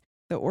series,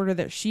 the order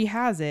that she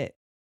has it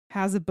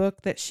has a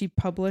book that she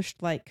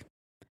published like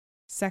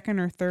 2nd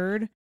or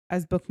 3rd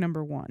as book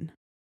number 1.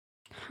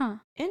 Huh.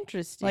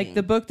 interesting. Like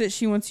the book that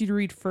she wants you to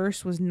read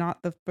first was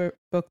not the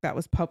book that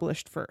was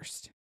published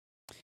first.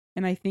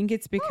 And I think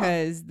it's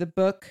because the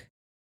book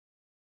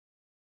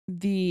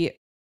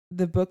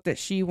that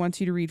she wants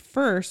you to read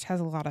first has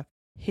a lot of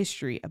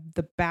history of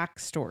the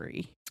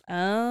backstory.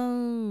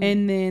 Oh,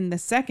 And then the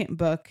second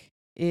book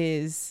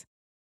is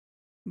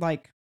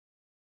like,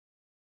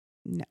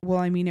 well,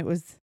 I mean, it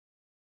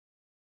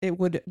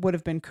would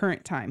have been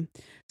current time.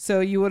 So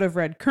you would have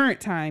read current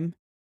time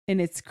and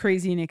it's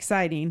crazy and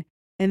exciting.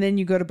 And then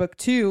you go to book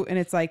 2 and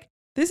it's like,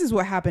 this is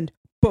what happened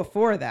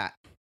before that.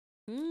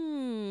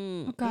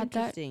 oh God,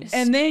 that interesting. is-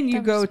 And then you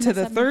That go was to mess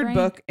the up my third brain.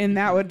 book and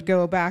that would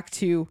go back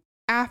to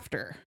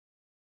after,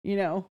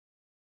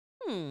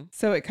 Hmm.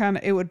 So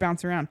it would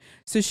bounce around.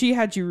 So she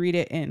had you read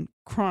it in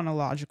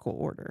chronological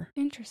order.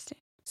 Interesting.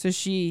 So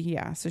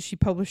she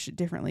published it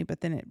differently,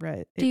 but then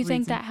Do you think reads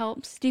in- that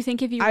helps? Do you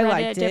think if you I read it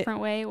liked a it. different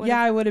way, it would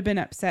Yeah, I would have been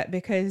upset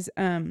because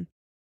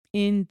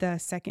in the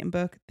second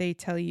book they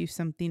tell you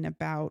something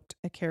about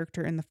a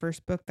character in the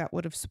first book that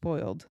would have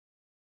spoiled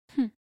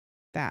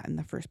that in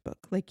the first book.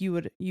 Like you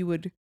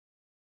would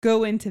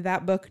go into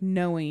that book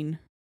knowing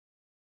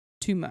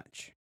too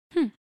much.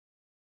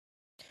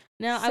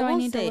 Now So I I will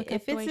need to say, look up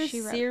if the way it's a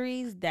she wrote.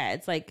 series that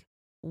it's like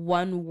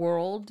one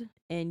world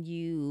and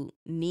you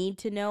need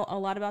to know a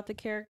lot about the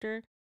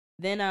character,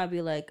 then I'll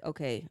be like,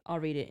 okay, I'll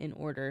read it in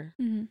order.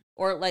 Mhm.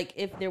 Or like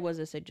if there was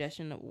a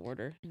suggestion of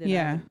order, then I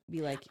Yeah. would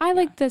be like, I yeah.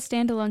 like the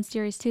standalone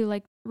series too,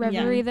 like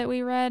Reverie that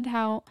we read,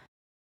 how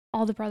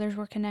all the brothers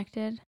were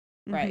connected,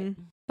 right.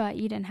 Mhm. but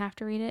you didn't have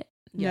to read it.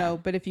 No,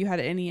 but if you had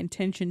any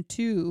intention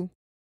to,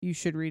 you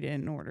should read it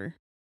in order.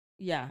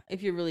 Yeah,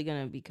 if you're really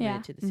gonna be committed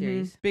Yeah. to the Mhm.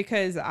 series.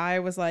 Because I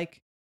was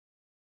like,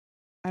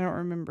 I don't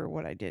remember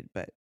what I did,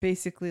 but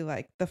basically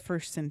like the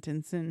first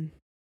sentence in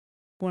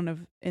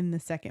the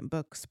second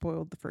book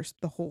spoiled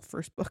the whole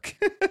first book.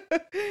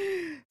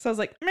 So I was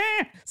like,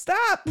 meh,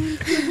 stop.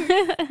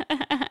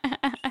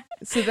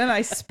 So then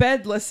I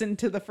listened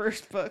to the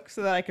first book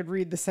so that I could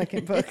read the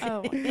second book.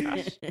 Oh my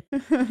gosh.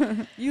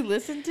 You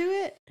listened to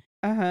it?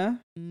 Uh-huh.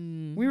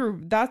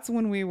 Mm. That's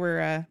when we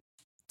were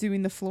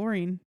doing the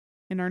flooring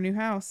in our new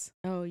house.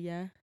 Oh,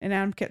 yeah. And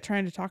Adam kept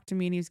trying to talk to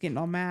me and he was getting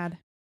all mad.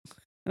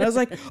 And I was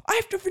like, I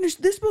have to finish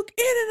this book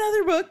and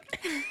another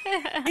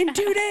book in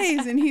 2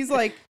 days. And he's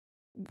like,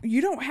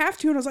 you don't have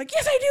to. And I was like,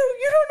 yes, I do.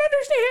 You don't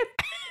understand.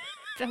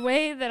 The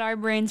way that our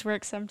brains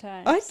work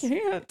sometimes. I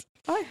can't.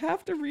 I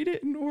have to read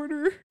it in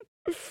order.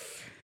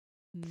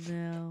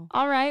 No.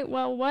 All right.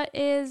 Well, what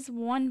is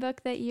one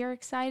book that you're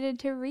excited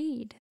to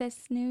read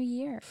this new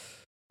year?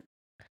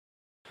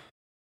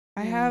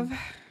 I have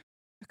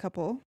a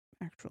couple,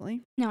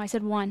 actually. No, I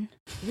said one.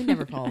 We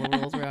never follow the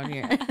rules around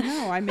here.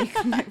 No,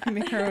 we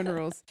make our own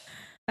rules.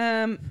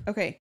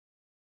 Okay.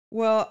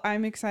 Well,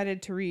 I'm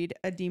excited to read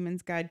A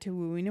Demon's Guide to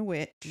Wooing a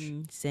Witch.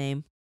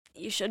 Same.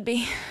 You should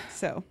be.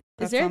 So,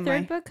 Is there a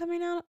third book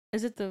coming out?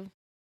 Is it the...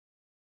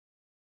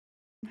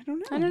 I don't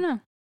know. I don't know.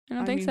 I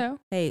don't think so.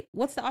 Hey,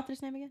 what's the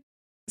author's name again?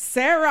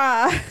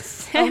 Sarah.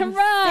 Sarah.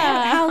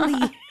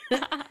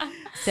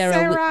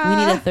 Sarah, we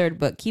need a third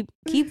book. Keep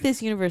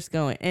this universe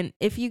going. And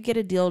if you get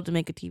a deal to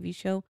make a TV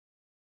show,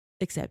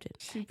 accept it.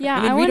 Yeah,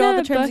 I mean, I read want all the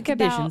a terms and book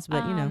conditions,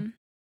 about, but you know.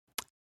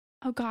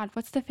 Oh God,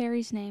 what's the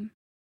fairy's name?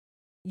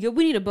 We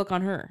need a book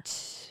on her.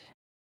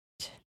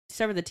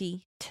 Start with a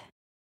T.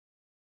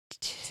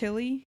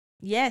 Tilly.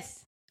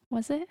 Yes.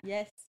 Was it?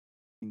 Yes.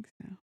 I think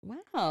so.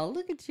 Wow,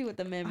 look at you with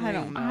the memory. I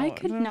don't know. I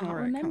could don't know not where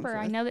it comes remember.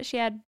 I with. know that she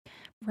had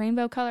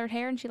rainbow colored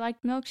hair and she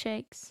liked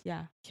milkshakes.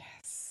 Yeah.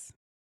 Yes.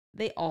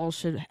 They all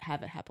should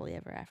have it happily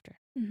ever after.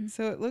 Mm-hmm.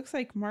 So it looks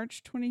like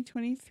March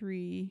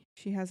 2023.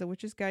 She has A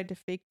Witch's Guide to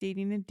Fake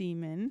Dating a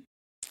Demon.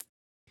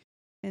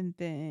 And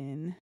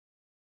then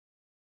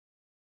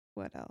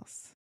what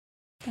else?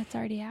 That's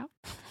already out.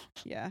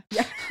 Yeah.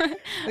 Yeah.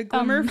 The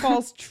Glimmer Um,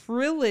 Falls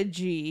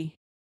trilogy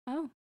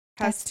Oh,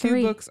 has that's 2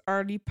 3. books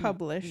already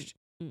published.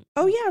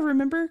 Oh yeah,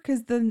 remember?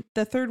 Because the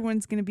third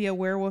one's going to be A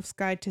Werewolf's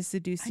Guide to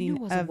Seducing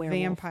it was a a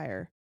werewolf.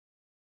 Vampire.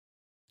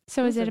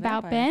 so Who's is it the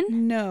about vampire?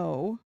 Ben?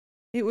 No,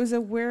 it was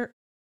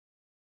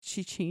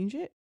she changed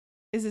it?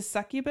 Is a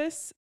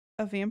succubus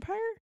a vampire?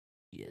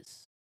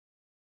 Yes.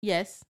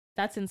 Yes.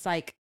 That's in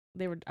Psych.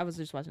 I was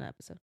just watching that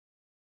episode.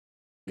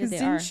 Yeah, Because they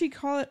didn't are. she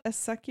call it a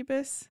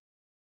succubus?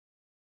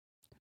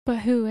 But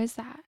who is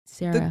that? The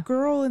Sarah.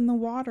 girl in the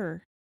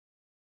water.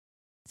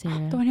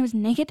 Sarah. The one who was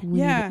naked? We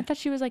Yeah. I thought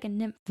she was like a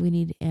nymph. We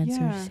need answers,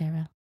 Yeah.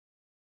 Sarah.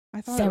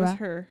 I thought it was Sarah.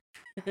 her.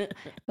 But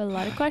a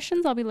lot of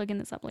questions. I'll be looking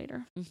this up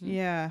later. Mhm.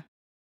 Yeah.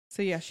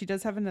 So yeah, she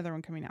does have another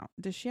one coming out.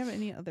 Does she have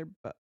any other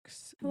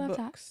books? I love that.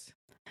 books?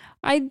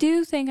 I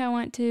do think I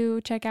want to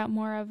check out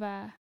more of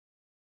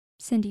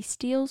Cindy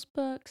Steele's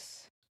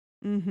books,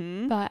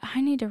 Mm-hmm. but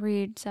I need to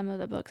read some of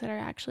the books that are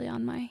actually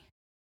on my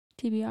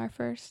TBR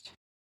first.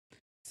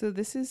 So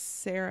this is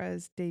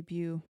Sarah's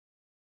debut.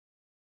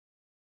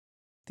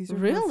 These are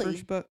her Really?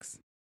 first books.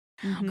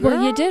 Mhm.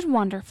 Well, you Girl. did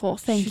wonderful.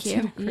 Thank She you.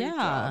 did a great Yeah.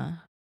 job.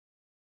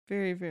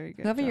 Very, very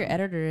good. Whoever your job.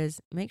 editor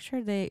is, make sure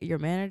your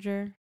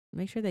manager,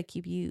 make sure they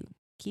keep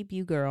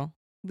you, girl.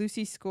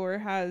 Lucy Score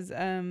has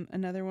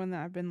another one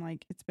that I've been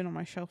like, it's been on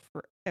my shelf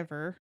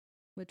forever.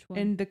 Which one?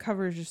 And the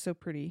cover is just so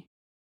pretty.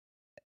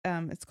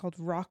 It's called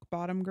Rock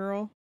Bottom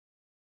Girl.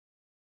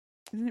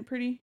 Isn't it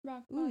pretty?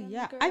 Ooh,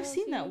 yeah. I've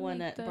seen that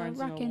one at Barnes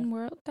and Rockin' Noble.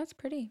 World. That's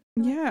pretty. I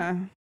like that.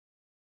 Yeah.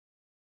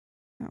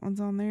 That one's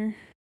on there.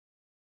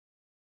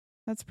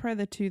 That's probably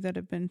the 2 that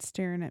have been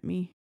staring at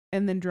me.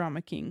 And then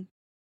Drama King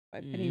by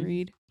Penny Mm.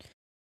 Reed.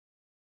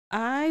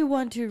 I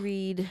want to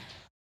read.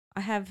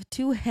 I have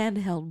 2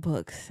 handheld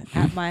books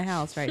at my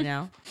house right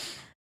now.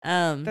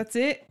 That's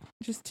it?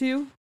 Just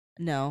 2?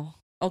 No.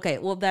 Okay,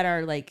 well, that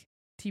are like,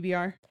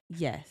 TBR.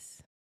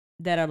 yes,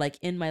 that are like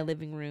in my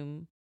living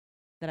room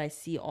that I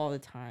see all the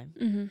time.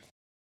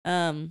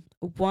 Mhm.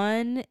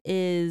 One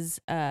is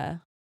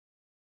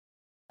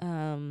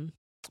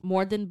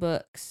More Than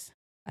Books.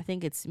 I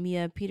think it's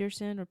Mia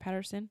Patterson.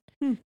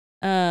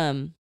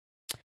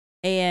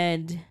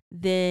 And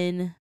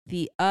then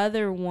the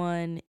other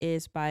one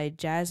is by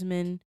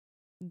Jasmine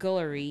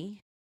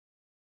Guillory.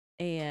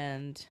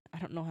 And I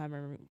don't know how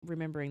I'm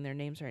remembering their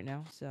names right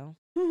now, so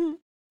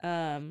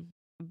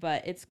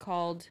but it's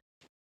called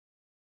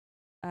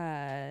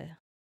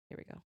here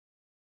we go.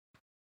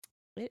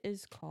 It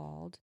is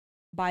called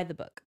By the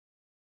Book.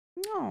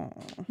 No.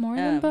 More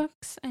than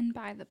books and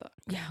buy the book.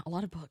 Yeah, a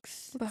lot of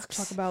books. Let's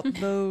talk about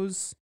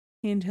those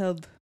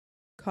handheld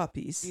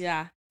copies.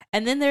 Yeah.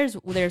 And then there's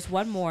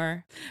one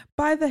more.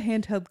 Buy the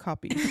handheld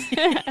copies.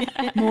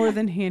 More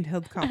than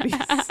handheld copies.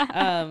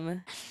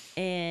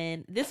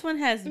 And this one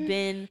has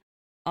been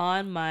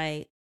on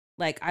my,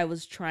 like, I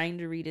was trying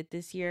to read it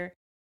this year,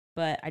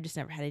 but I just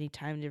never had any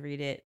time to read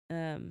it.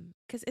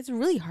 Because it's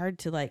really hard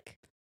to like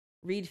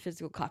read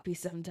physical copies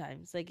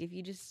sometimes. Like if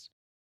you just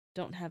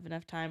don't have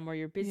enough time or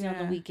you're busy on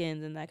the Yeah.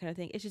 weekends and that kind of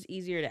thing. It's just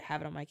easier to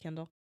have it on my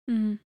Kindle.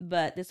 Mhm.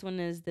 But this one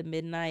is The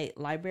Midnight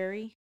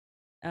Library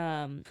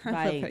love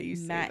by how you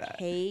say Matt that.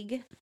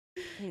 Haig.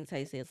 I think that's how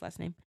you say his last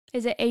name.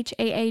 Is it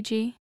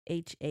HAAG?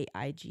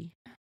 Haig.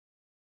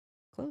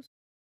 Close.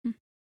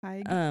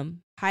 Hi.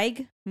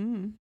 Haig.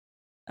 Mm.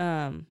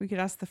 Um, We could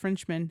ask the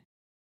Frenchman.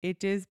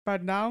 It is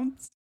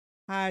pronounced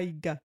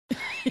Haig.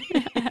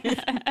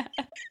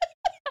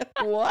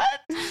 what?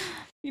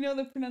 You know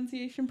the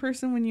pronunciation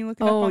person when you look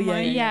it Oh, up yeah,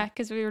 online? Yeah,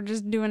 because we were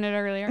just doing it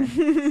earlier.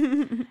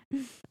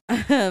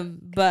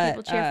 But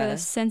People cheer for the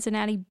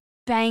Cincinnati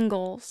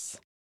Bengals.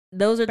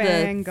 those are the 3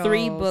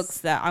 Bengals. books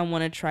that I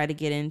want to try to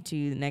get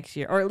into next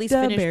year, or at least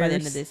The finish by the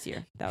end Bears. of this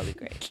year. That would be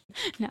great.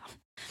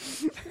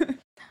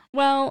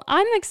 Well,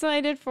 I'm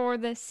excited for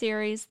this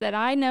series that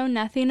I know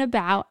nothing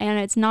about, and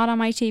it's not on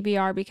my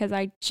TBR because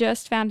I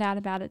just found out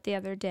about it the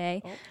other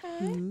day.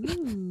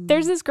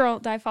 There's this girl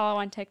that I follow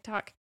on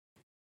TikTok,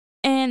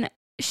 and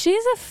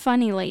she's a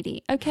funny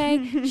lady,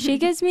 okay? She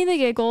gives me the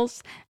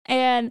giggles,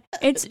 and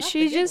Not the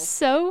she's giggles. just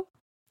so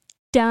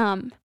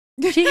dumb.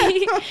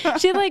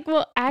 She like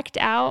will act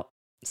out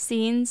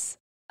scenes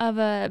of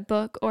a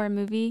book or a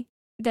movie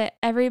that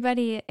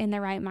everybody in their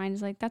right mind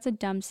is like, that's a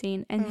dumb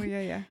scene. And Oh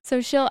yeah.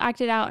 so she'll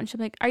act it out and she'll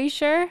be like, are you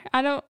sure?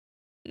 I don't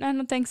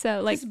think so.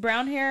 Like, This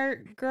brown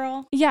hair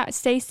girl. yeah,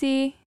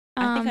 Stacy.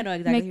 I think I know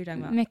exactly who you're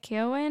talking about.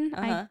 McEwen.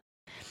 Uh-huh.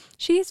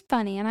 She's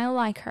funny and I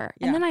like her.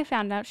 Yeah. And then I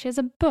found out she has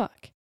a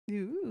book,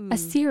 Ooh. a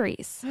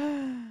series.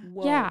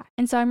 Whoa. Yeah.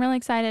 And so I'm really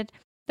excited.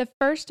 The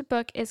first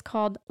book is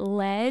called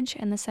Ledge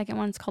and the second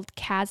one's called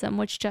Chasm,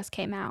 which just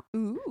came out.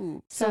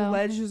 Ooh. So So-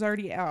 Ledge is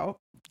already out.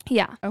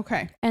 Yeah.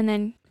 Okay. And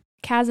then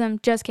Chasm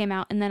just came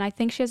out. And then I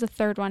think she has a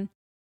third one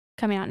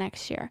coming out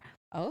next year.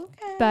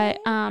 Okay. But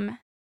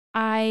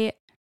I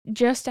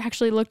just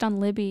actually looked on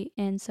Libby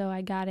and so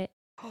I got it.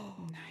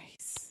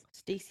 Nice.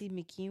 Stacy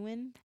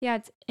McEwen. Yeah,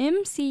 it's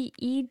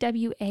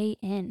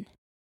MCEWAN.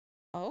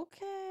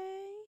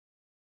 Okay.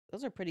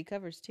 Those are pretty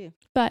covers too.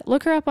 But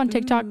look her up on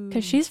TikTok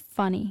because Ooh. she's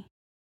funny.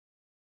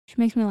 She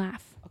makes me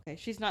laugh. Okay,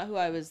 she's not who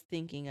I was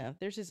thinking of.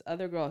 There's this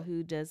other girl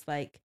who does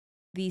like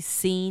these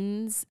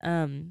scenes,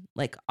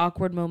 like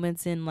awkward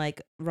moments in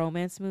like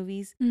romance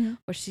movies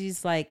where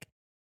she's like,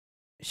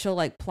 she'll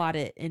like plot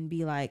it and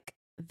be like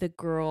the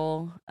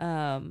girl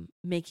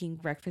making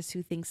breakfast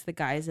who thinks the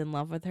guy's in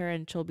love with her,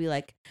 and she'll be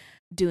like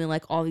doing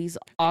like all these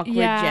awkward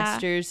Yeah.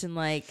 gestures and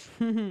like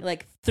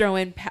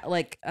throwing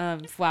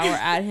flour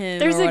at him.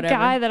 There's or a whatever.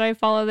 guy that I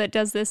follow that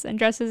does this and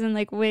dresses in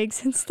like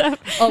wigs and stuff.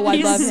 Oh, I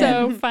He's love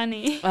so him.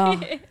 funny. Oh,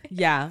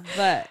 yeah,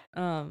 but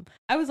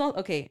I was all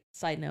okay.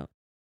 Side note,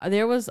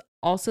 there was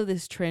also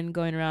this trend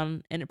going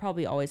around, and it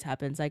probably always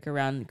happens like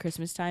around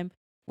Christmas time,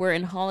 where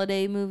in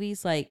holiday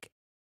movies, like,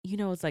 you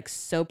know, it's like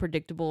so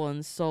predictable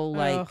and so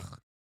like Ugh,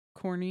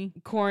 corny.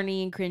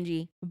 corny and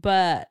cringy,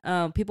 but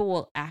people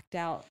will act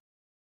out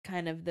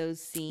kind of those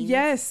scenes.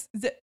 Yes.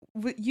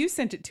 You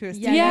sent it to us.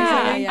 Yeah, didn't you,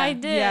 yeah, Zoe? I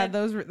did. Yeah, that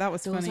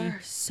was those funny. are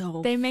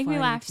so. They make me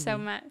funny laugh to so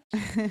me. much.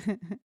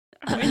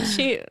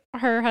 When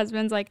her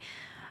husband's like,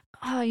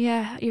 oh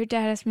yeah, your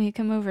dad asked me to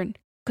come over and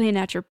clean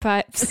out your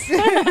pipes.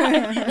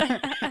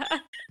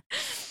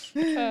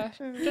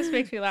 Just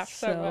makes me laugh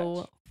so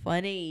much.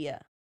 funny. Oh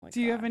my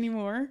Do you have gosh. any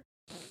more?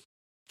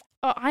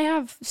 Oh, I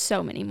have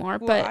so many more,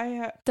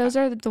 Well, but those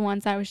are the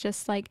ones I was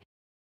just like,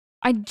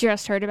 I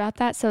just heard about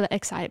that, so the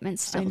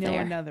excitement's I still know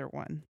there. another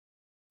one.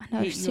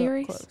 Another Hate You Up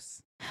series.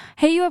 Close.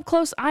 Hey, you up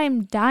close? I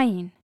am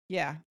dying.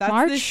 Yeah, that's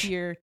March this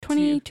year.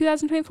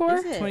 2024.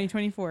 Is it?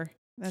 2024.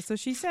 That's what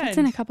she said. That's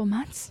in a couple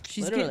months.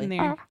 She's Literally. getting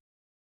there.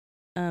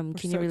 Oh. Can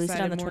so you release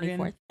it on the excited,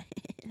 Morgan.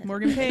 24th?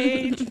 Morgan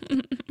Page.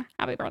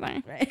 Happy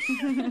birthday. Right.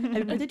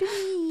 Happy birthday to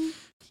me.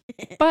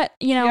 But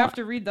you know, You have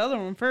to read the other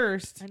one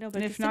first. I know, but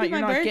And it if can still not, be you're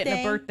my not getting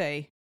a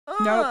birthday.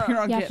 birthday. Nope, you're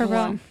not yeah, for getting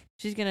real. one.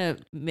 She's gonna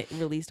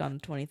released on the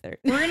 23rd.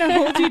 We're gonna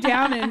hold you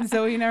down, and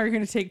Zoe and I are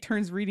gonna take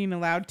turns reading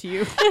aloud to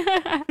you.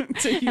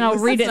 So you and I'll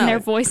listen. read it in That's their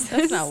not- voices.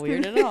 That's not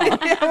weird at all.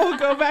 Yeah, we'll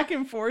go back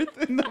and forth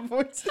in the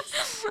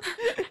voices.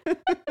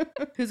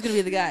 Who's gonna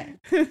be the guy?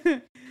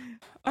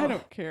 I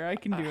don't care. I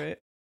can do it.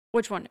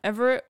 Which one,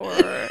 Everett or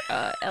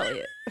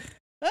Elliot?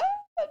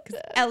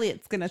 Because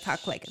Elliot's gonna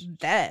talk like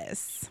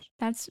this,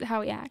 That's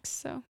how he acts.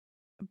 So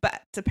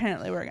but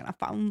apparently we're gonna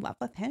fall in love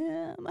with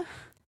him.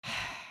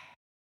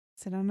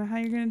 So I don't know how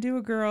you're gonna do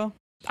it, girl.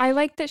 I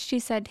like that she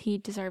said he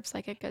deserves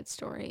like a good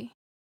story,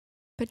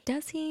 but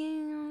does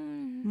he?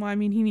 Well, I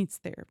mean, he needs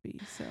therapy,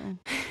 so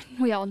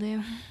We all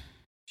do.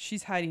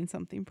 she's hiding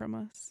something from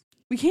us.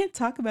 We can't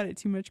talk about it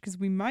too much because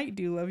we might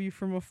do Love You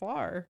From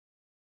Afar.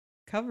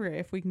 Cover it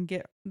if we can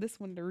get this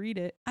one to read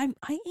it. I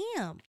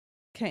am.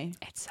 Okay.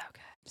 It's so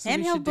good. So we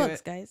Handheld should do books,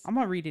 it. guys. I'm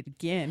gonna read it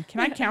again.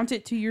 Can I count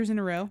it 2 years in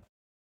a row?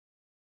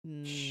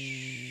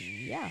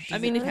 Yeah. Does I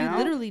mean, it if you count?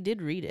 literally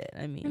did read it,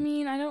 I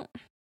mean,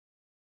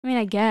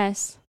 I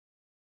guess,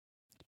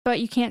 but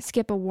you can't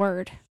skip a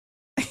word,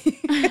 You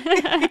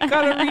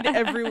gotta read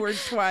every word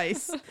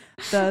twice.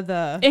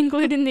 The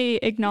including the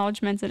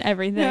acknowledgments and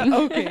everything. Yeah,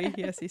 okay.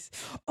 Yes.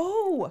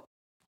 Oh,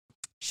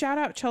 shout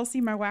out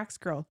Chelsea, my wax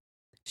girl.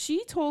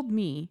 She told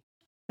me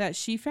that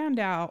she found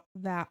out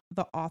that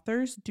the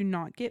authors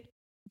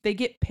they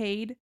get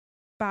paid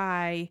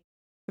by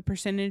the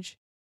percentage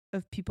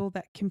of people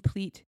that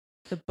complete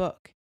the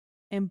book.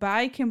 And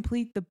by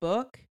complete the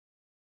book,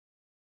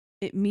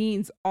 it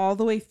means all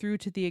the way through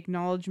to the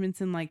acknowledgments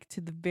and like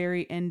to the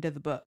very end of the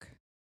book.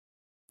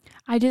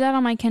 I do that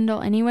on my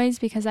Kindle anyways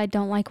because I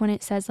don't like when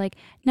it says like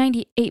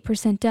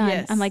 98% done.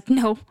 Yes. I'm like,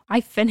 no,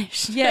 I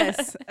finished.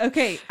 Yes.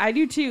 Okay, I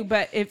do too.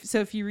 But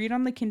if you read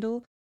on the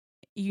Kindle,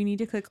 you need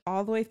to click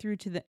all the way through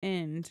to the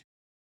end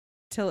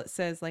till it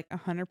says like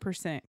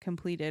 100%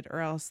 completed, or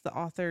else the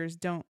authors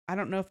don't. I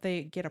don't know if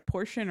they get a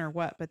portion or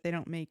what, but they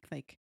don't make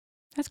like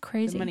That's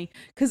crazy. the money.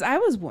 Because I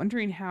was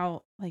wondering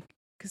how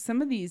because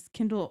some of these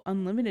Kindle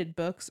Unlimited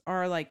books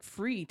are like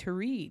free to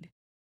read,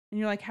 and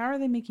you're like, how are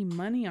they making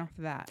money off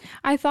of that?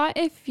 I thought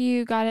if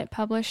you got it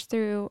published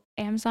through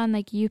Amazon,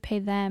 like you pay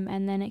them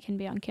and then it can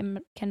be on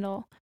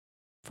Kindle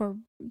for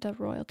the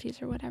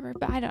royalties or whatever.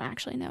 But I don't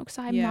actually know because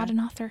I'm Yeah. not an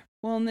author.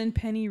 Well, and then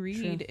Penny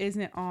Reed True.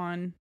 isn't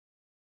on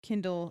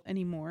Kindle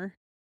anymore.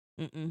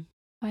 Mm-mm.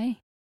 Why?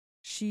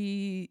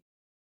 She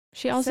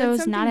Also said is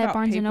something not at about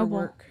Barnes and Noble.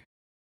 paperwork.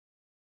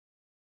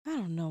 I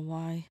don't know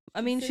why.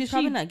 I mean, said she's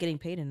probably she- not getting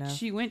paid enough.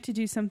 She went to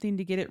do something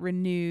to get it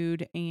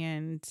renewed,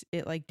 and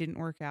it like didn't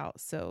work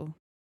out, so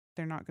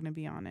they're not going to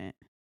be on it,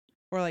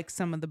 or like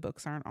some of the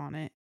books aren't on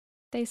it.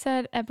 They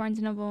said at Barnes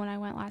and Noble when I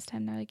went last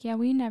time, they're like, yeah,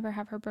 we never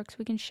have her books.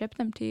 We can ship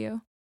them to you.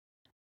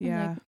 I'm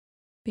Yeah, like,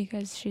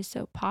 because she's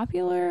so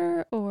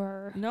popular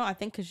or No, I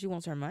think because she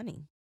wants her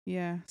money.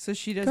 yeah. So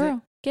she doesn't.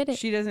 girl, get it.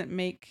 She doesn't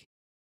make.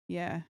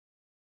 Yeah,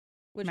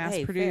 Which, mass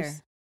hey, produce. fair.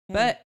 Hey.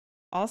 But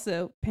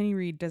also Penny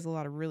Reed does a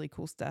lot of really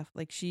cool stuff.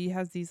 Like she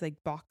has these like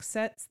box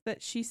sets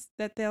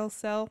that they'll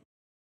sell,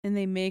 and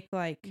they make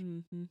like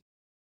Mhm.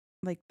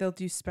 they'll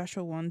do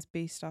special ones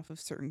based off of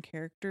certain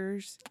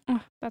characters.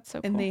 Oh, that's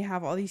so cool. And they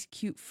have all these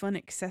cute fun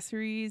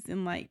accessories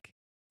and like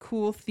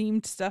cool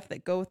themed stuff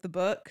that go with the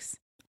books.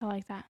 I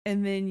like that.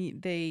 And then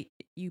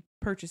you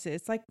purchase it.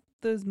 It's like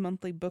those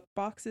monthly book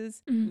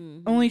boxes. Mhm.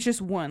 Mhm. Only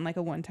just one, like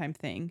a one-time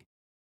thing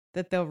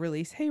that they'll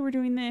release. Hey, we're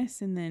doing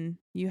this, and then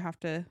you have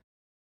to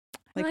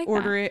I like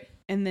order it,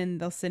 and then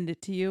they'll send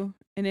it to you,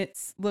 and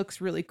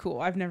looks really cool.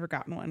 I've never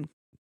gotten one,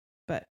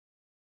 but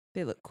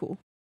they look cool.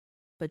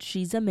 But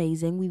she's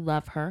amazing. We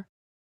love her.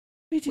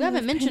 We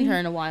haven't mentioned her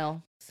in a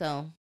while,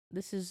 so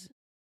this is.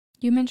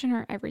 You mention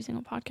her every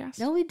single podcast.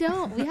 No, we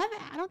don't. We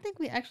haven't. I don't think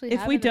we actually. If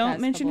have we in the don't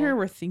past mention couple. her,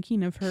 we're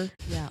thinking of her.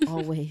 Yeah,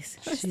 always.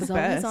 She's She's the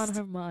always on best.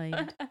 her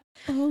mind.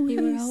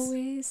 You were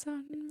always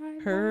on my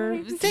Her,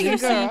 mind. Sing it,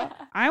 Lucy. girl.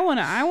 I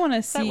wanna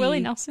Is that Willie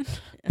see Nelson?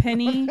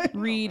 Penny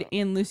Reed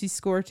and Lucy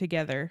Score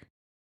together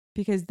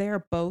because they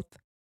are both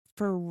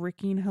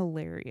freaking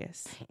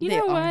hilarious. You They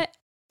know are. what?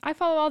 I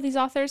follow all these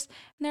authors,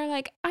 and they're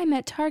like, I'm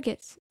at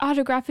Targets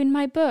autographing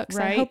my books.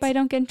 I hope Right. I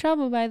don't get in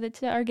trouble by the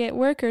Target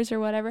workers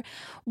or whatever.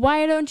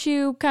 Why don't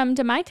you come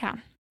to my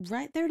town?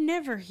 Right? They're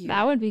never here.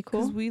 That would be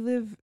Because cool. we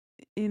live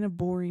in a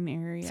boring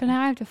area. So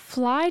now I have to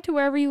fly to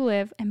wherever you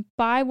live and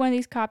buy one of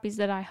these copies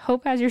that I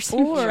hope has your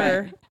signature.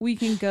 Or we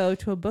can go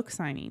to a book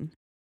signing,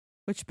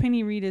 which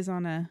Penny Reed is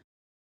on a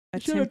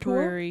Is she on a tour?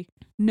 temporary.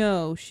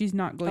 No, she's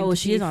not going. Oh, to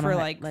she be is on for a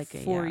like like a-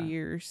 4 yeah.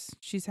 years.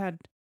 She's had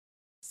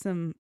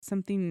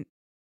something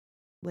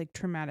like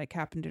traumatic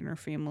happened in her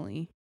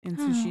family, and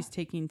so Oh. she's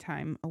taking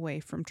time away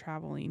from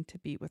traveling to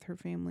be with her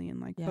family and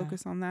like Yeah.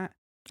 focus on that.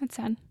 That's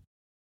sad.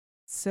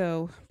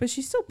 So, but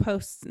she still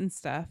posts and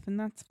stuff, and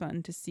that's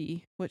fun to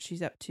see what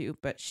she's up to.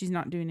 But she's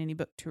not doing any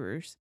book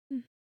tours.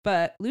 Mm.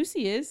 But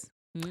Lucy is.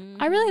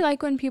 I really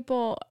like when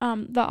people,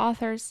 the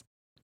authors,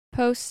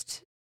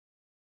 post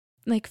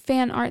like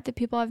fan art that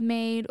people have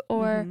made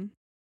or Mhm.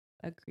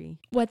 agree.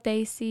 what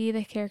they see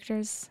the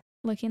characters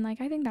looking like.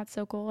 I think that's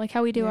so cool. Like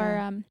how we do our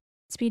Yeah.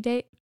 speed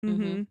date.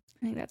 Mhm.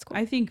 I think that's cool.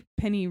 I think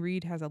Penny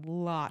Reed has a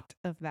lot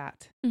of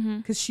that Mm-hmm.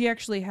 because she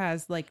actually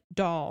has like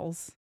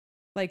dolls,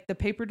 like the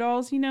paper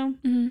dolls, you know.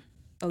 Mm-hmm.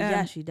 Oh yeah,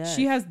 Um, she does.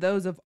 She has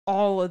those of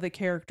all of the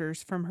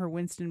characters from her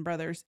Winston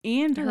Brothers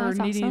and Oh, her that's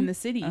Knitting in awesome. the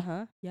City.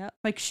 Yep.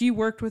 Like she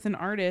worked with an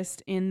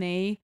artist and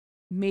they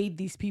made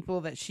these people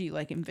that she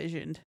like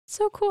envisioned.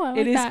 So cool. I like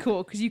It is that.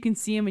 cool because you can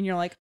see them and you're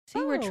like, See,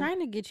 we're Oh. trying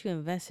to get you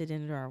invested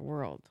into our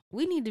world.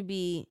 We need to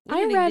be. we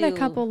I need to read a do-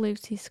 couple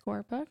Lucy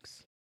Score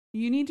books.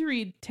 you need to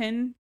read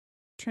 10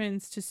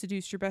 Trends to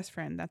Seduce Your Best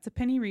Friend. That's a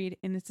Penny Reed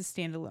and it's a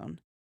standalone.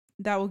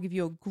 That will give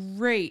you a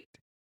great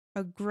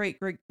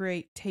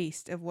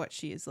taste of what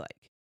she is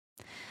like.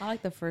 I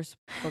like the first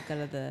book out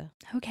of the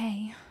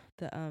Okay.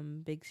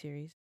 big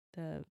series.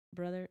 The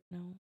brother,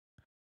 no,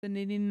 The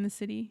Knitting in the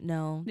City.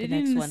 no, the Knitting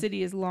next in the one,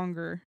 City is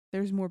longer.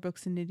 There's more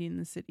books in Knitting in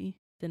the City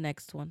the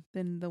next one.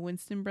 than the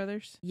Winston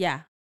Brothers.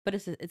 Yeah, but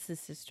it's the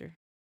sister.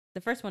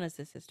 The first one is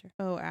the sister.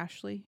 Oh,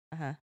 Ashley.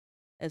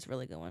 It's a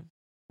really good one.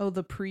 Oh,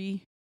 the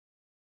pre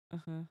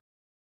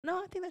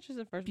No, I think that's just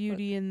the first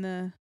Beauty and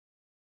the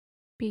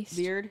Beast.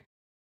 Beard,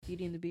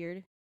 Beauty and the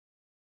Beard.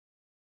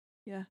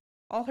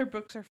 all her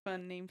books are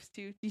fun names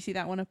too. Do you see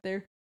that one up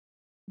there?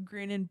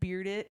 Grin and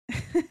Beard It.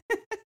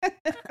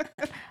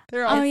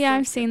 They're all Oh yeah, so-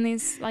 I've seen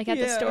these like at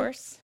the Yeah.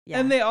 stores. Yeah.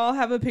 And they all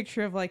have a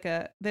picture of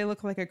they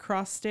look like a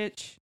cross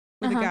stitch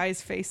with a Uh-huh.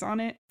 guy's face on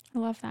it. I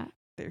love that.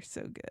 They're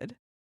so good.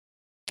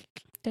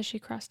 Does she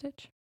cross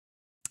stitch?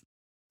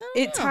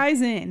 It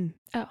ties in.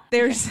 Oh,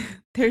 There's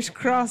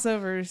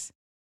crossovers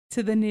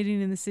to the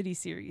Knitting in the City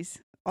series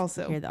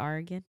also. Hear the R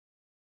again?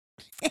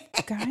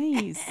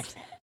 Guys.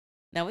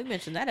 Now we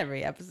mention that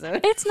every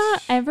episode. it's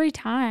not every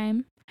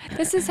time.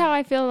 This is how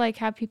I feel like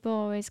how people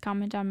always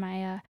comment on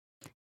my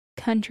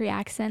country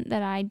accent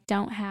that I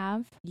don't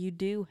have. You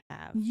do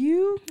have.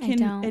 You I can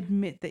don't.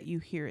 admit that you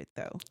hear it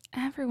though.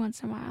 Every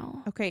once in a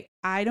while. Okay,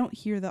 I don't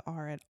hear the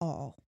R at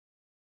all.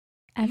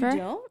 Ever? You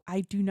don't?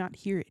 I do not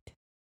hear it.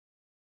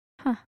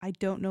 Huh. I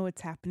don't know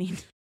what's happening.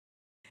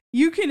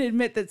 You can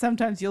admit that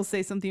sometimes you'll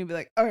say something and be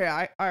like, "Oh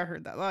yeah, I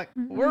heard that." Like,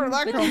 where did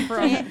that But come you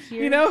from? can't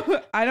hear You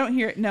know, I don't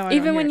hear it. No, I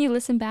Even don't when hear it. you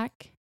listen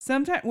back?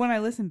 Sometimes when I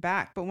listen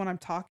back, but when I'm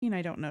talking,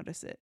 I don't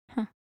notice it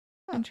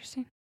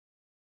Interesting.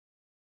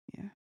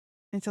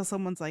 until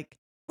someone's like,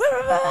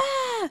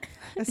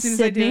 as soon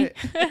as I do it.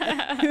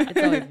 It's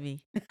always me.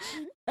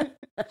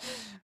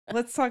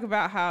 Let's talk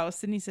about how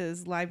Sydney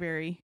says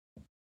library.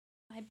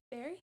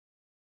 Library?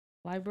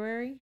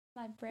 Library?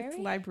 It's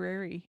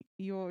library.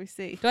 You always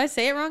say. Do I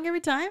say it wrong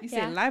every time? You say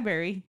Yeah.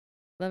 library.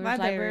 Lover's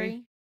Library.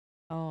 library?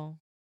 Oh.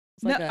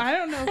 It's No, like a I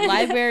don't know.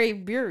 library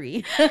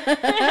brewery.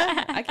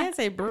 I can't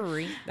say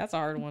brewery. That's a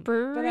hard one.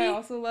 Brewery? But I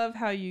also love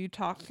how you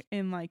talk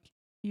in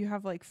you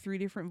have 3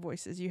 different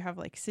voices. You have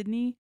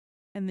Sydney,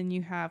 and then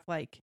you have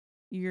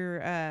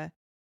your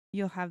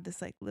you'll have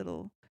this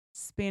little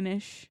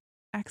Spanish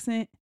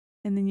accent,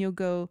 and then you're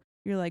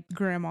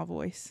grandma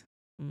voice.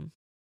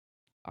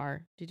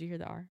 R. Did you hear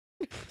the R?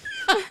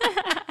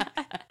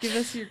 Give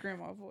us your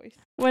grandma voice.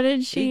 What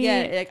did she?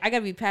 I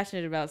gotta be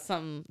passionate about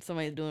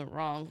somebody's doing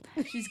wrong.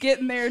 She's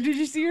getting there. Did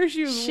you see her?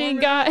 She was She warming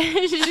got. up.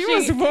 She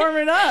was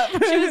warming up.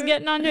 She was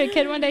getting onto a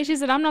kid one day. She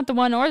said, "I'm not the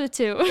one or the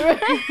two."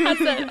 I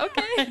said,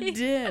 "Okay." I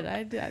did.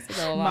 I said that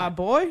a My lot.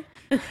 boy.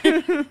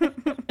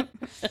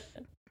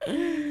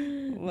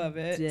 Love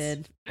it.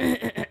 Did.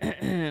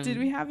 Did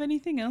we have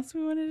anything else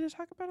we wanted to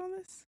talk about on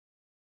this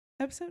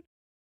episode?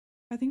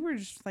 I think we're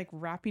just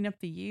wrapping up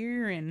the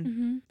year and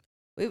Mm-hmm.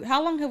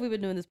 How long have we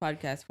been doing this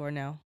podcast for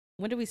now?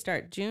 When did we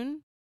start?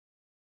 June?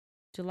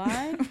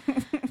 July?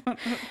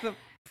 the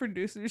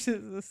producers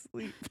is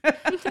asleep.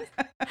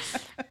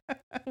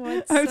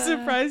 What's, I'm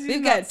surprised he's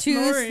We've not got 2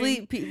 snoring.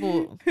 asleep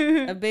people.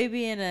 A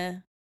baby and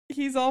a...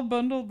 He's all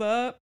bundled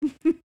up.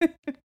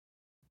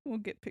 We'll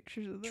get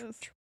pictures of this.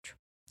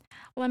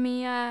 Let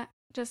me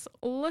just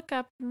look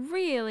up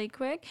really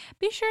quick.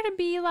 Be sure to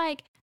be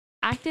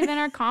active in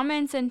our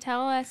comments and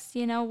tell us,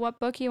 what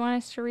book you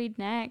want us to read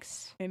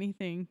next.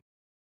 Anything.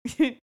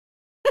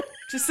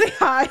 Just say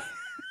hi.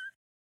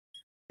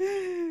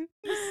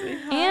 Just say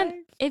hi. And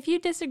if you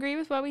disagree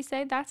with what we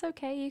say, that's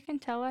okay. You can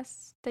tell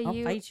us that I'll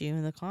you. fight you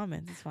in the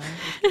comments. It's fine.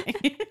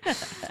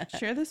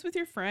 Share this with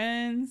your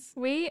friends.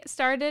 We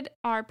started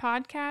our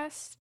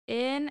podcast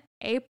in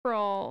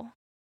April.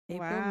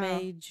 April, Wow.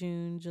 May,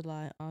 June,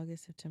 July,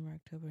 August, September,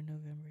 October,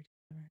 November,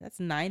 December. That's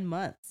 9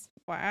 months.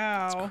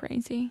 Wow. It's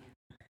crazy.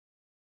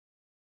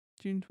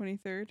 June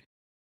 23rd.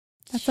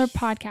 That's our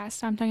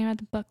podcast. I'm talking about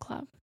the book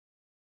club.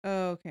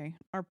 Oh, okay.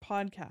 Our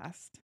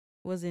podcast.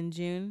 Was in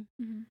June.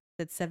 Mm-hmm.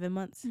 That's 7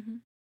 months. Mm-hmm.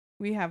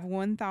 We have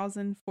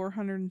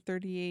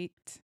 1,438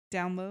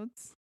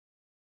 downloads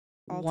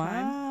all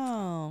time.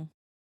 Wow.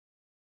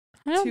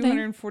 I don't think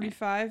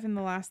 245 in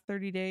the last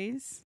 30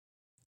 days.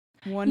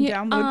 One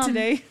Yeah, download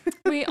today.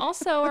 we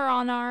also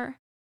are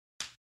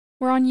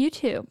we're on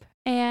YouTube,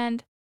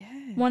 and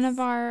Yes. one of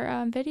our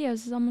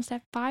videos is almost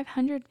at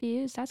 500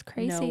 views. That's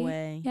crazy. No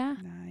way. Yeah.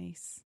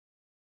 Nice.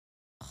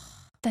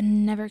 The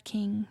Never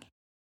King,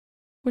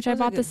 which I Those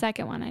are bought the good.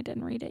 second one. I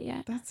didn't read it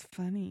yet. That's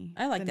funny.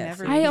 I like The that Never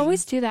series. I King.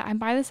 always do that. I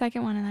buy the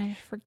second one and I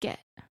forget.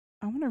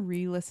 I want to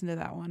re-listen to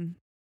that one.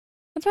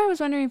 That's why I was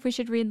wondering if we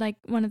should read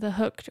one of the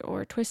Hooked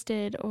or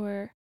Twisted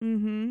or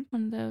Mm-hmm.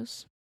 one of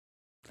those.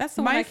 That's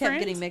the My one I kept friend-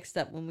 getting mixed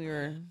up when we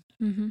were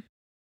Mm-hmm.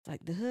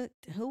 like the hook.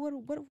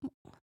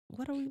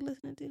 What are we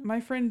listening to?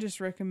 My friend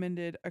just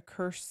recommended A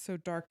Curse So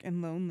Dark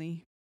and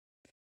Lonely.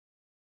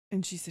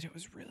 And she said it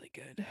was really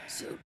good.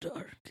 So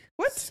dark.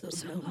 What? So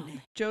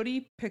lonely.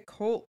 Jodi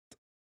Picoult.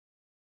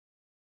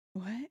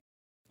 What?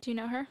 Do you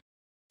know her?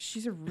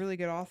 She's a really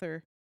good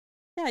author.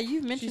 Yeah,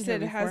 you've She mentioned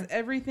said her it has before.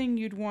 everything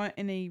you'd want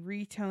in a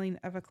retelling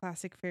of a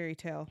classic fairy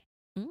tale.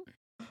 Mm.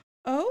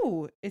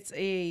 Oh, it's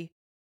a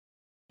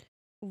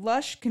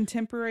lush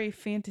contemporary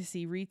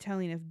fantasy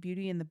retelling of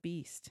Beauty and the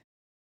Beast.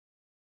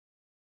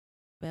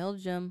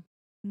 Belgium.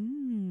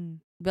 Mm.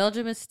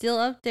 Belgium is still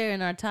up there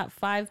in our top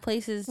 5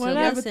 places to What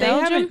Yeah, else? but listen. they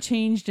Belgium? haven't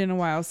changed in a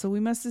while, so we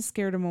must have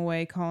scared them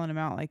away calling them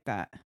out like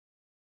that.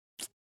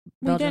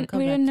 Belgium, come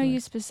we back didn't know to you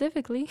us.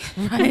 specifically.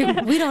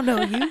 Right, we don't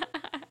know you.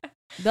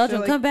 Belgium,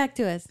 like, come back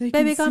to us. they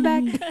Baby, can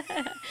come see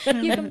back.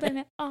 You can blame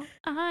it all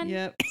on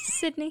Yep.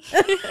 Sydney.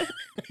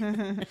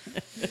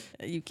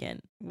 You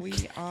can. We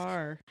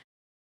are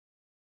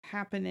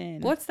happening.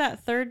 What's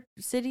that third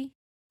city?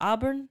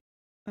 Auburn?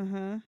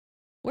 Uh-huh.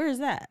 Where is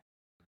that?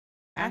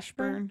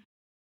 Ashburn.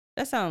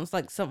 That sounds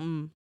like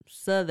something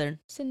southern.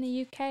 It's in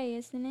the UK,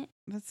 isn't it?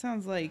 That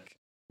sounds like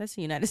That's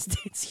the United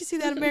States. You see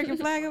that American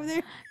flag over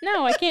there?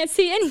 No, I can't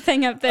see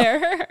anything up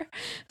there.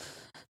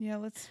 yeah.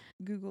 Let's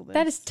Google this.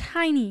 That is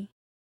tiny.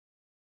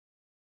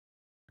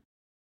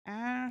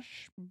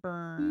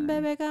 Ashburn.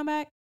 Baby, come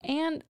back.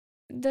 And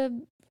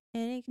the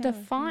Any The kind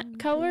of font thing.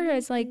 color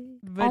is, like,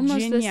 Virginia.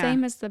 almost the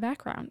same as the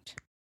background.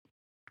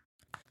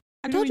 I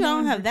Who do told we you I know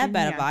don't in have that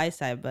bad of Virginia?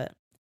 eyesight, but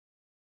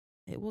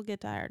it will get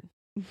tired.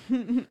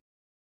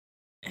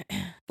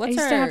 I What's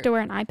used her? to have to wear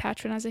an eye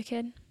patch when I was a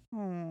kid.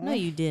 No,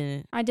 you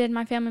didn't. I did.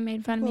 My family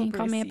made fun of me and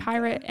called me a Pobrecita.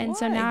 pirate, and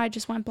so now Why? I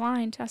just went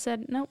blind. I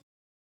said, nope.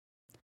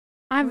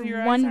 I Well, your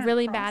have eyes one aren't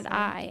really bad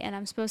cross-eyed. eye, and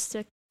I'm supposed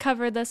to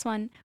cover this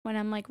one when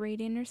I'm like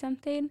reading or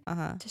something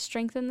to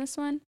strengthen this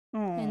one,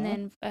 and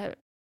then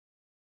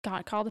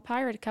got called a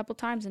pirate a couple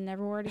times and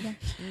never wore it again.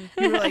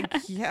 you were like,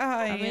 yeah,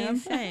 I I mean, am.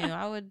 same.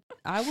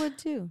 I would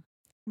too.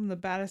 I'm the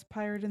baddest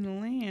pirate in the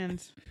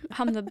land.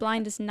 I'm the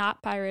blindest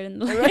not pirate in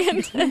the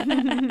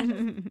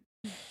land.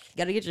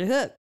 Got to get your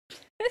hook.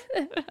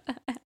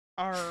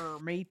 Arr,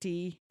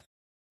 matey.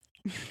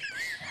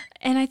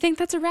 And I think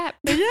that's a wrap.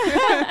 All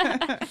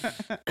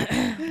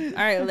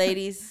right,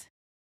 ladies.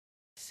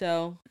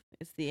 So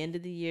it's the end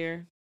of the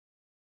year.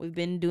 We've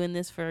been doing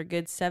this for a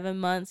good 7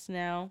 months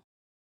now.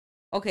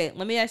 Okay,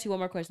 let me ask you one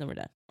more question, then we're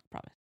done. I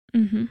promise.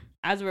 Mm-hmm.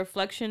 As a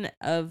reflection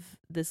of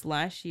this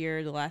last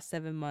year, the last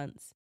 7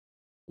 months,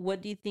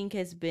 what do you think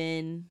has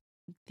been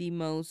the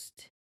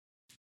most,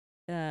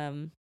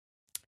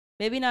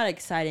 maybe not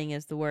exciting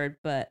is the word,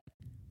 but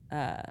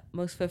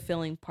most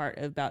fulfilling part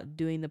about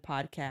doing the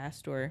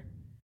podcast or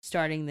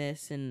starting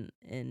this and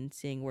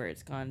seeing where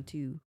it's gone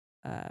to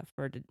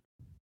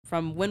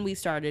from when we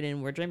started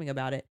and we're dreaming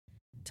about it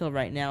till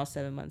right now,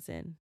 7 months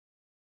in?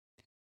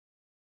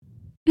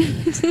 Sound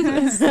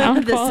The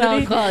sound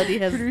quality. quality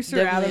has Producer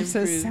definitely Adam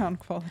says improved. sound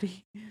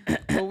quality.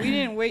 Well, we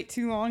didn't wait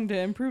too long to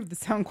improve the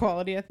sound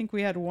quality. I think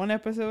we had one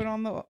episode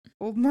on the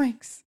old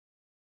mics.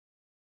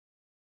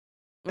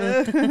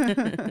 Just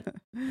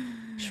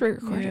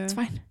re-record it. It's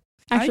Yeah. fine.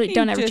 I Actually, think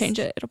don't ever just- change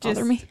it. It'll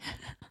bother just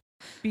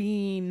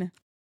me.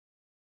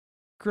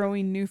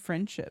 growing new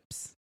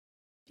friendships.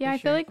 Yeah, for I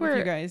feel sure, like with you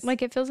we're guys.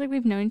 like it feels like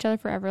we've known each other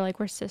forever. Like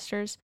we're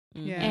sisters,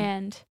 Mhm. Yeah.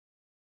 and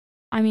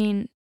I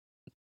mean,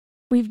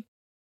 we've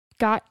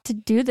got to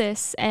do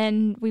this,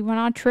 and we went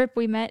on a trip.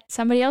 We met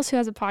somebody else who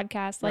has a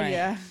podcast. Like Right.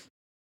 Yeah.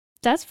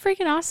 that's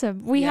freaking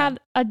awesome. We Yeah. had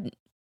a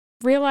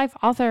real life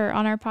author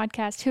on our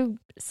podcast who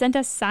sent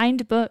us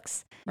signed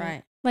books.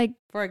 Right. Like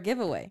For a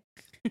giveaway.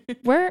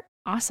 we're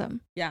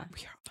awesome, Yeah.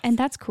 and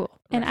that's cool,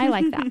 and I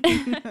like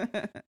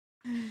that.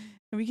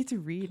 And we get to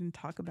read and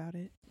talk about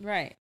it.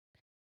 Right.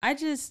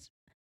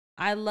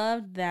 I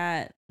love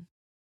that.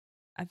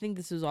 I think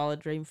this was all a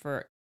dream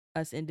for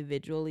us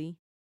individually.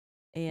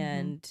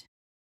 And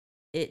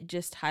it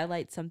just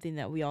highlights something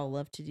that we all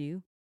love to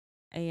do.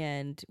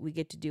 And we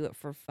get to do it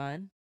for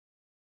fun.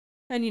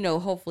 And,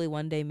 hopefully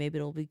one day maybe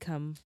it'll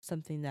become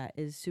something that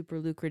is super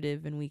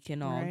lucrative and we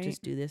can all Right.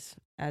 just do this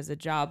as a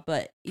job.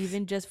 But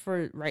even just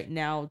for right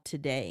now,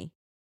 today,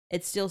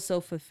 it's still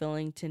so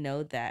fulfilling to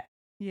know that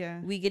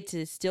Yeah. we get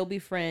to still be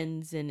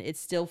friends and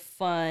it's still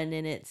fun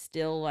and it's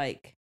still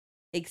like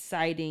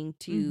exciting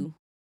to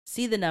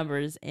see the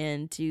numbers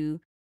and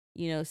to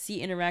see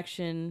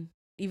interaction,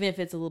 even if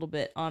it's a little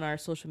bit on our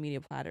social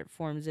media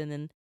platforms, and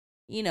then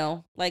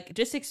like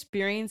just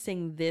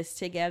experiencing this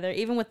together,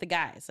 even with the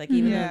guys, like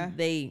even Yeah. though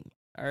they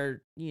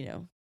are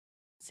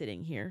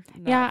sitting here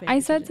not Yeah, paying I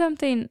said attention.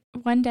 something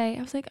one day.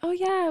 I was like, "Oh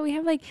yeah, we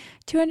have like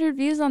 200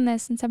 views on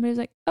this," and somebody was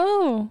like,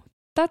 "Oh,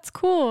 that's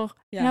cool."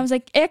 And Yeah. I was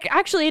like,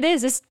 "Actually, it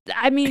is. It's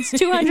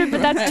 200,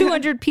 but that's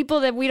 200 people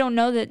that we don't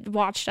know that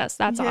watched us.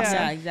 That's Yeah. awesome.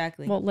 Yeah,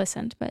 exactly. Well,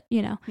 listened, but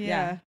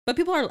Yeah. But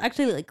people are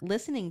actually like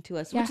listening to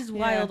us, which Yeah. is Yeah.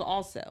 wild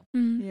also. I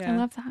Yeah.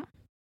 love that.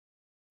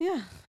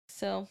 Yeah.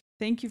 So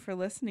Thank you for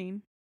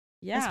listening.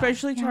 yeah.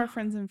 Especially to Yeah. our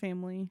friends and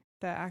family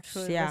that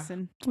actually Yeah.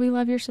 listen. We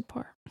love your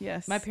support.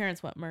 Yes. My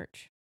parents want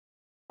merch.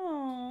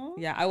 Aww.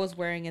 Yeah, I was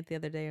wearing it the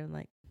other day and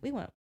like, we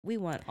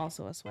want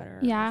also a sweater. Or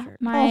a Yeah,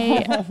 shirt.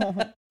 my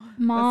That's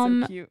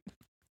mom, so cute.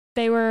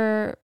 they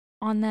were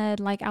on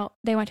the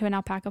they went to an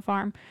alpaca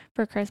farm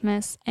for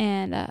Christmas,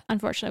 and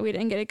unfortunately we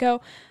didn't get to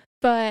go,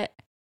 but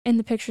in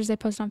the pictures they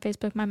posted on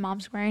Facebook, my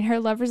mom's wearing her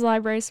Lover's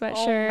Library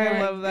sweatshirt.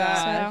 I love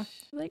that. gosh.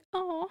 Like,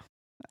 oh,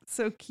 That's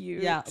so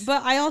cute. Yeah,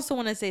 but I also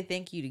want to say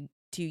thank you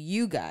to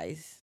you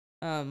guys,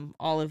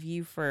 all of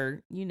you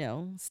for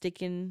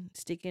sticking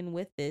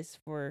with this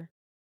for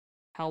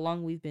how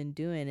long we've been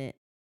doing it.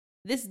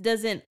 This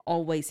doesn't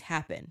always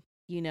happen,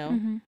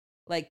 mhm.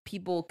 like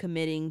people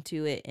committing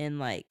to it and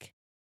like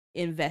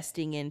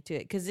investing into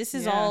it, because this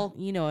is Yeah. all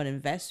an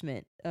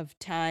investment of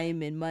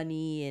time and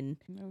money and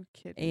No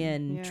kidding.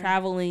 and Yeah.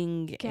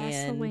 traveling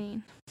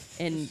Gasoline.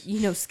 and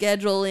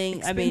scheduling.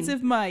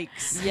 Expensive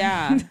mics.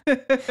 yeah.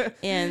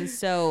 And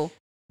so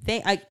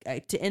I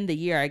to end the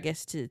year, I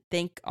guess, to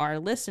thank our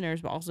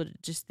listeners, but also to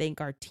just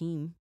thank our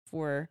team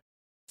for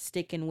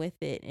sticking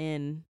with it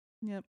and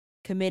Yep.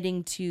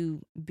 committing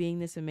to being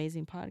this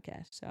amazing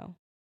podcast. So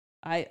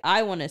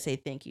I want to say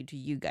thank you to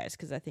you guys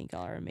because I think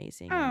y'all are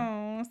amazing.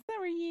 Oh, so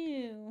were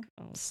you.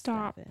 Oh,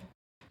 Stop. it.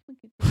 Look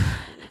at this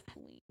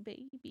sweet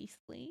baby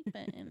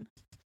sleeping.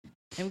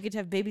 And we get to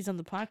have babies on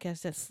the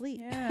podcast that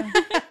sleep. Yeah.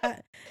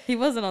 He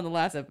wasn't on the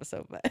last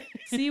episode, but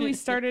See, we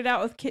started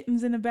out with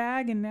kittens in a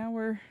bag, and now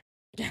we're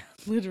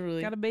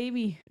literally got a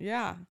baby,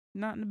 yeah,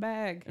 not in a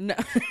bag. no,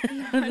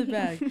 in the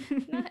bag.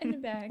 Not in the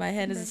bag. My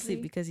hand is asleep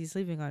Kimberly. because he's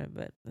sleeping on it,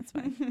 but that's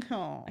fine.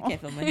 Aw. I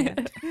can't feel my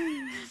hand.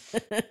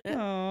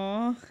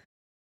 Aw.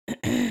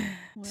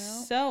 Well.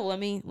 So let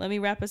me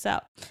wrap us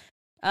up.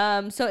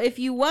 So if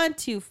you want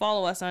to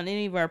follow us on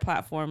any of our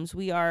platforms,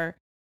 we are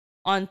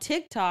on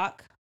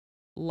TikTok,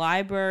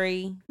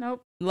 library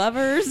Nope.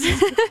 lovers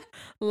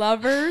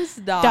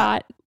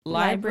Dot.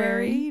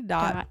 library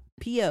dot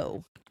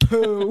po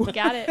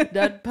Got it.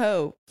 dot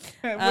po.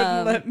 It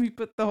wouldn't let me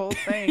put the whole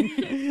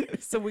thing.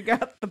 So we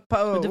got the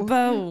po. The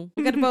po.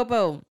 We got the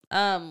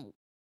po.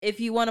 If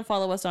you want to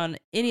follow us on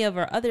any of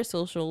our other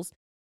socials,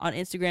 on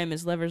Instagram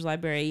is Lovers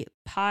Library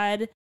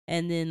Pod,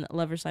 and then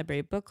Lovers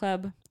Library Book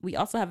Club. We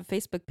also have a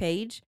Facebook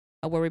page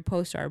where we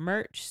post our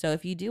merch. So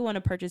if you do want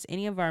to purchase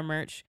any of our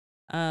merch,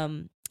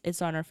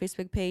 it's on our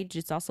Facebook page.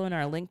 It's also in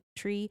our link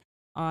tree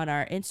on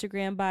our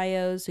Instagram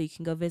bios, so you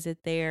can go visit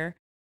there.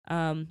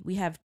 We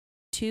have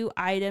 2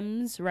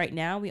 items right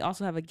now. We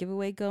also have a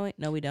giveaway going.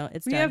 No, we don't.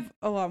 It's We done. have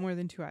a lot more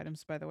than 2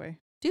 items, by the way.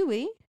 Do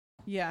we?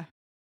 Yeah.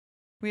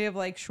 We have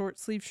like short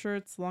sleeve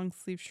shirts, long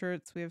sleeve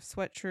shirts. We have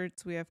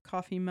sweatshirts. We have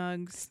coffee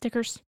mugs.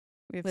 Stickers.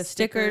 We have With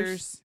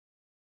stickers. stickers.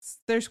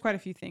 There's quite a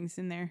few things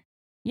in there.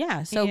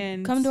 Yeah. So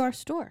And- come to our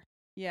store.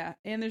 Yeah,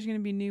 and there's gonna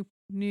be new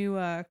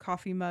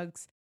coffee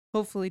mugs,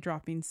 hopefully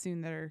dropping soon,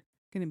 that are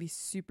gonna be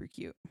super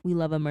cute. We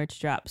love a merch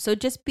drop. So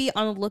just be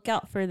on the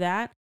lookout for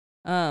that.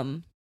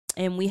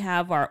 And we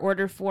have our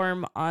order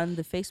form on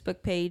the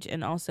Facebook page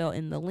and also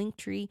in the link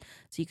tree.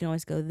 So you can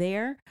always go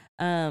there.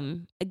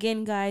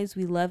 Again, guys,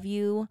 we love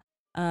you.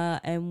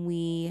 And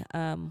we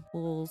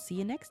will see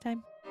you next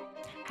time.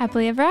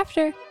 Happily ever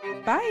after.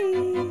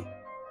 Bye.